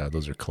 Yeah.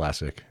 Those are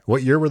classic.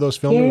 What year were those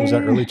filmed? Yeah. Was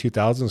that early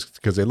 2000s?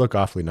 Because they look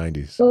awfully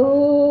 90s.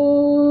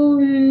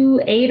 Oh,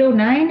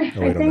 809, I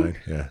think.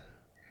 Yeah.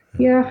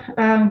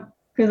 Yeah,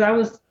 because I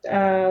was,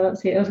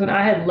 let's see, it was when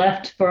I had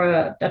left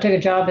I took a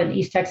job in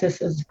East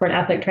Texas for an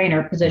athletic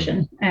trainer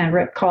position, and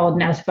Rick called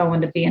and asked if I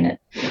wanted to be in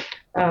it.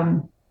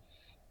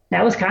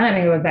 That was kind of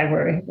maybe back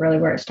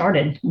where it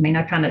started. I mean,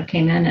 I kind of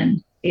came in,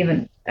 and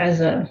even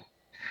as a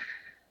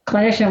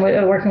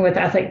clinician working with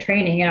athletic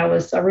training, I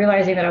was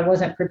realizing that I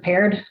wasn't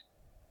prepared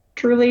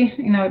truly,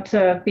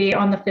 to be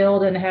on the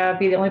field and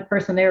be the only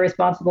person there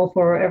responsible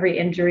for every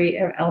injury,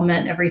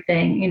 element,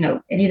 everything,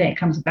 anything that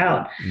comes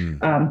about.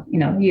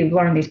 You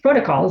learn these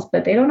protocols,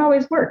 but they don't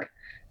always work.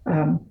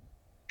 And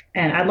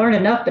I learned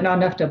enough, but not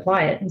enough to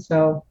apply it. And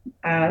so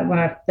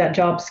when that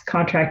job's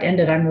contract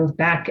ended, I moved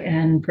back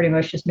and pretty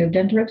much just moved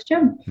into Rip's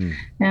gym,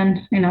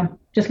 and,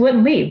 just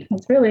wouldn't leave.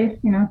 It's really,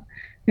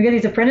 we get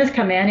these apprentices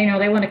come in,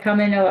 they want to come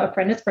in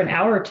apprentice for an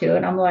hour or two.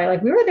 And I'm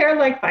like we were there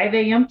like 5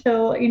 a.m.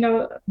 till,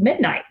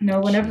 midnight,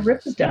 whenever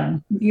Rip is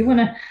done. You want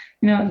to,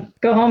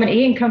 go home and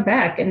eat and come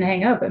back and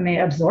hang up.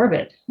 Absorb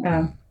it.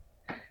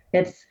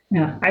 It's,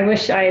 I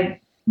wish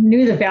I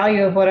knew the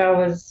value of what I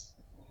was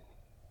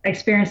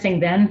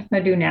experiencing then I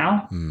do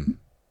now.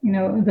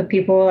 The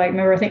people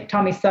remember, I think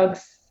Tommy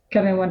Suggs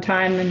come in one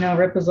time, and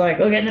Rip was like,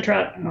 "Go get in the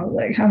truck." And I was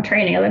like, "I'm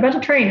training." I was like,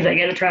 "About to train." He's like,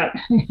 "Get in the truck."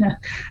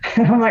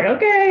 And I'm like,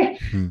 "Okay."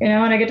 And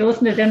I get to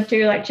listen to them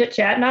two like chit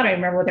chat, and I don't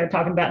even remember what they're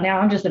talking about now.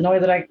 I'm just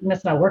annoyed that I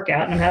missed my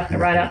workout and I'm having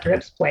to ride out to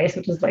Rip's place,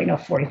 which is like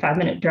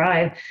 45-minute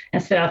drive,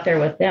 and sit out there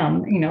with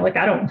them. Like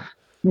I don't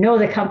know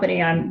the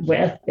company I'm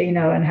with,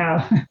 and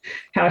how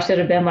I should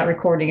have been like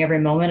recording every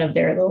moment of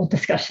their little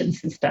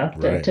discussions and stuff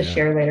to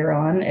share later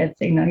on.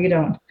 It's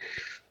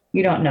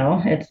you don't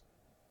know.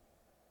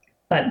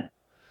 But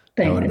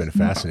that would have been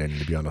fascinating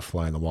to be on the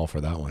fly on the wall for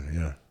that one.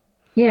 Yeah.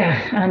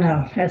 Yeah, I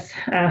know.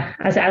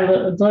 I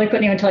literally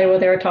couldn't even tell you what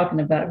they were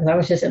talking about because I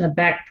was just in the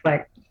back,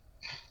 like,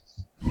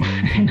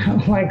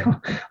 like,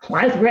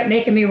 why is Rip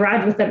making me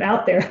ride with them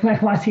out there?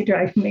 Like, why is he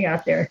driving me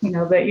out there?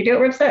 But you do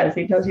what Rip says.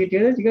 He tells you to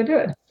do this, you go do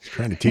it. He's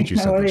trying to teach you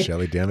something,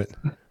 Shelly. Damn it.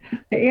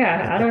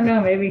 Yeah, I don't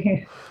know.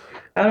 Maybe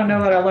I don't know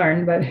what I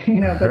learned, but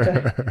but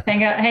to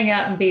hang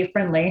out and be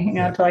friendly,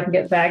 until I can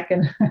get back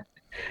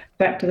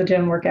to the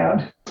gym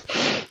workout.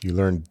 You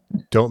learn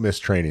don't miss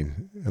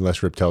training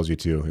unless Rip tells you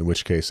to, in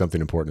which case something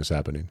important is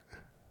happening.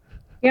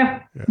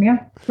 Yeah,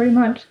 pretty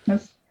much.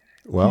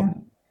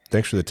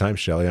 Thanks for the time,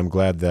 Shelly. I'm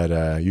glad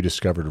that you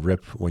discovered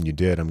Rip when you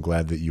did. I'm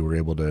glad that you were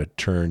able to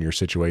turn your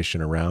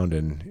situation around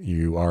and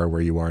you are where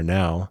you are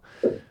now.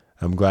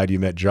 I'm glad you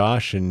met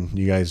Josh and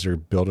you guys are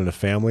building a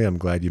family. I'm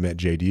glad you met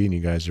JD and you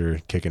guys are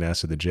kicking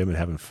ass at the gym and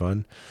having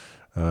fun.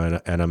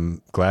 And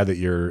I'm glad that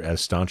you're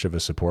as staunch of a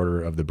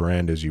supporter of the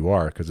brand as you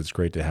are, because it's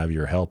great to have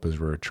your help as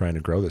we're trying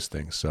to grow this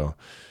thing. So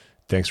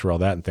thanks for all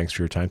that, and thanks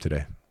for your time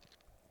today.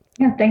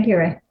 Yeah, thank you,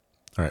 Ray.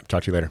 All right,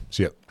 talk to you later.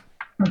 See ya.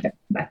 Okay.